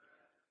land.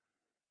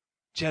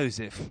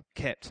 Joseph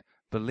kept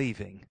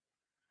believing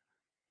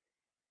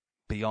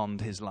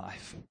beyond his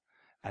life,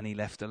 and he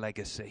left a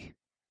legacy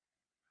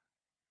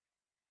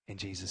in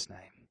Jesus'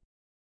 name.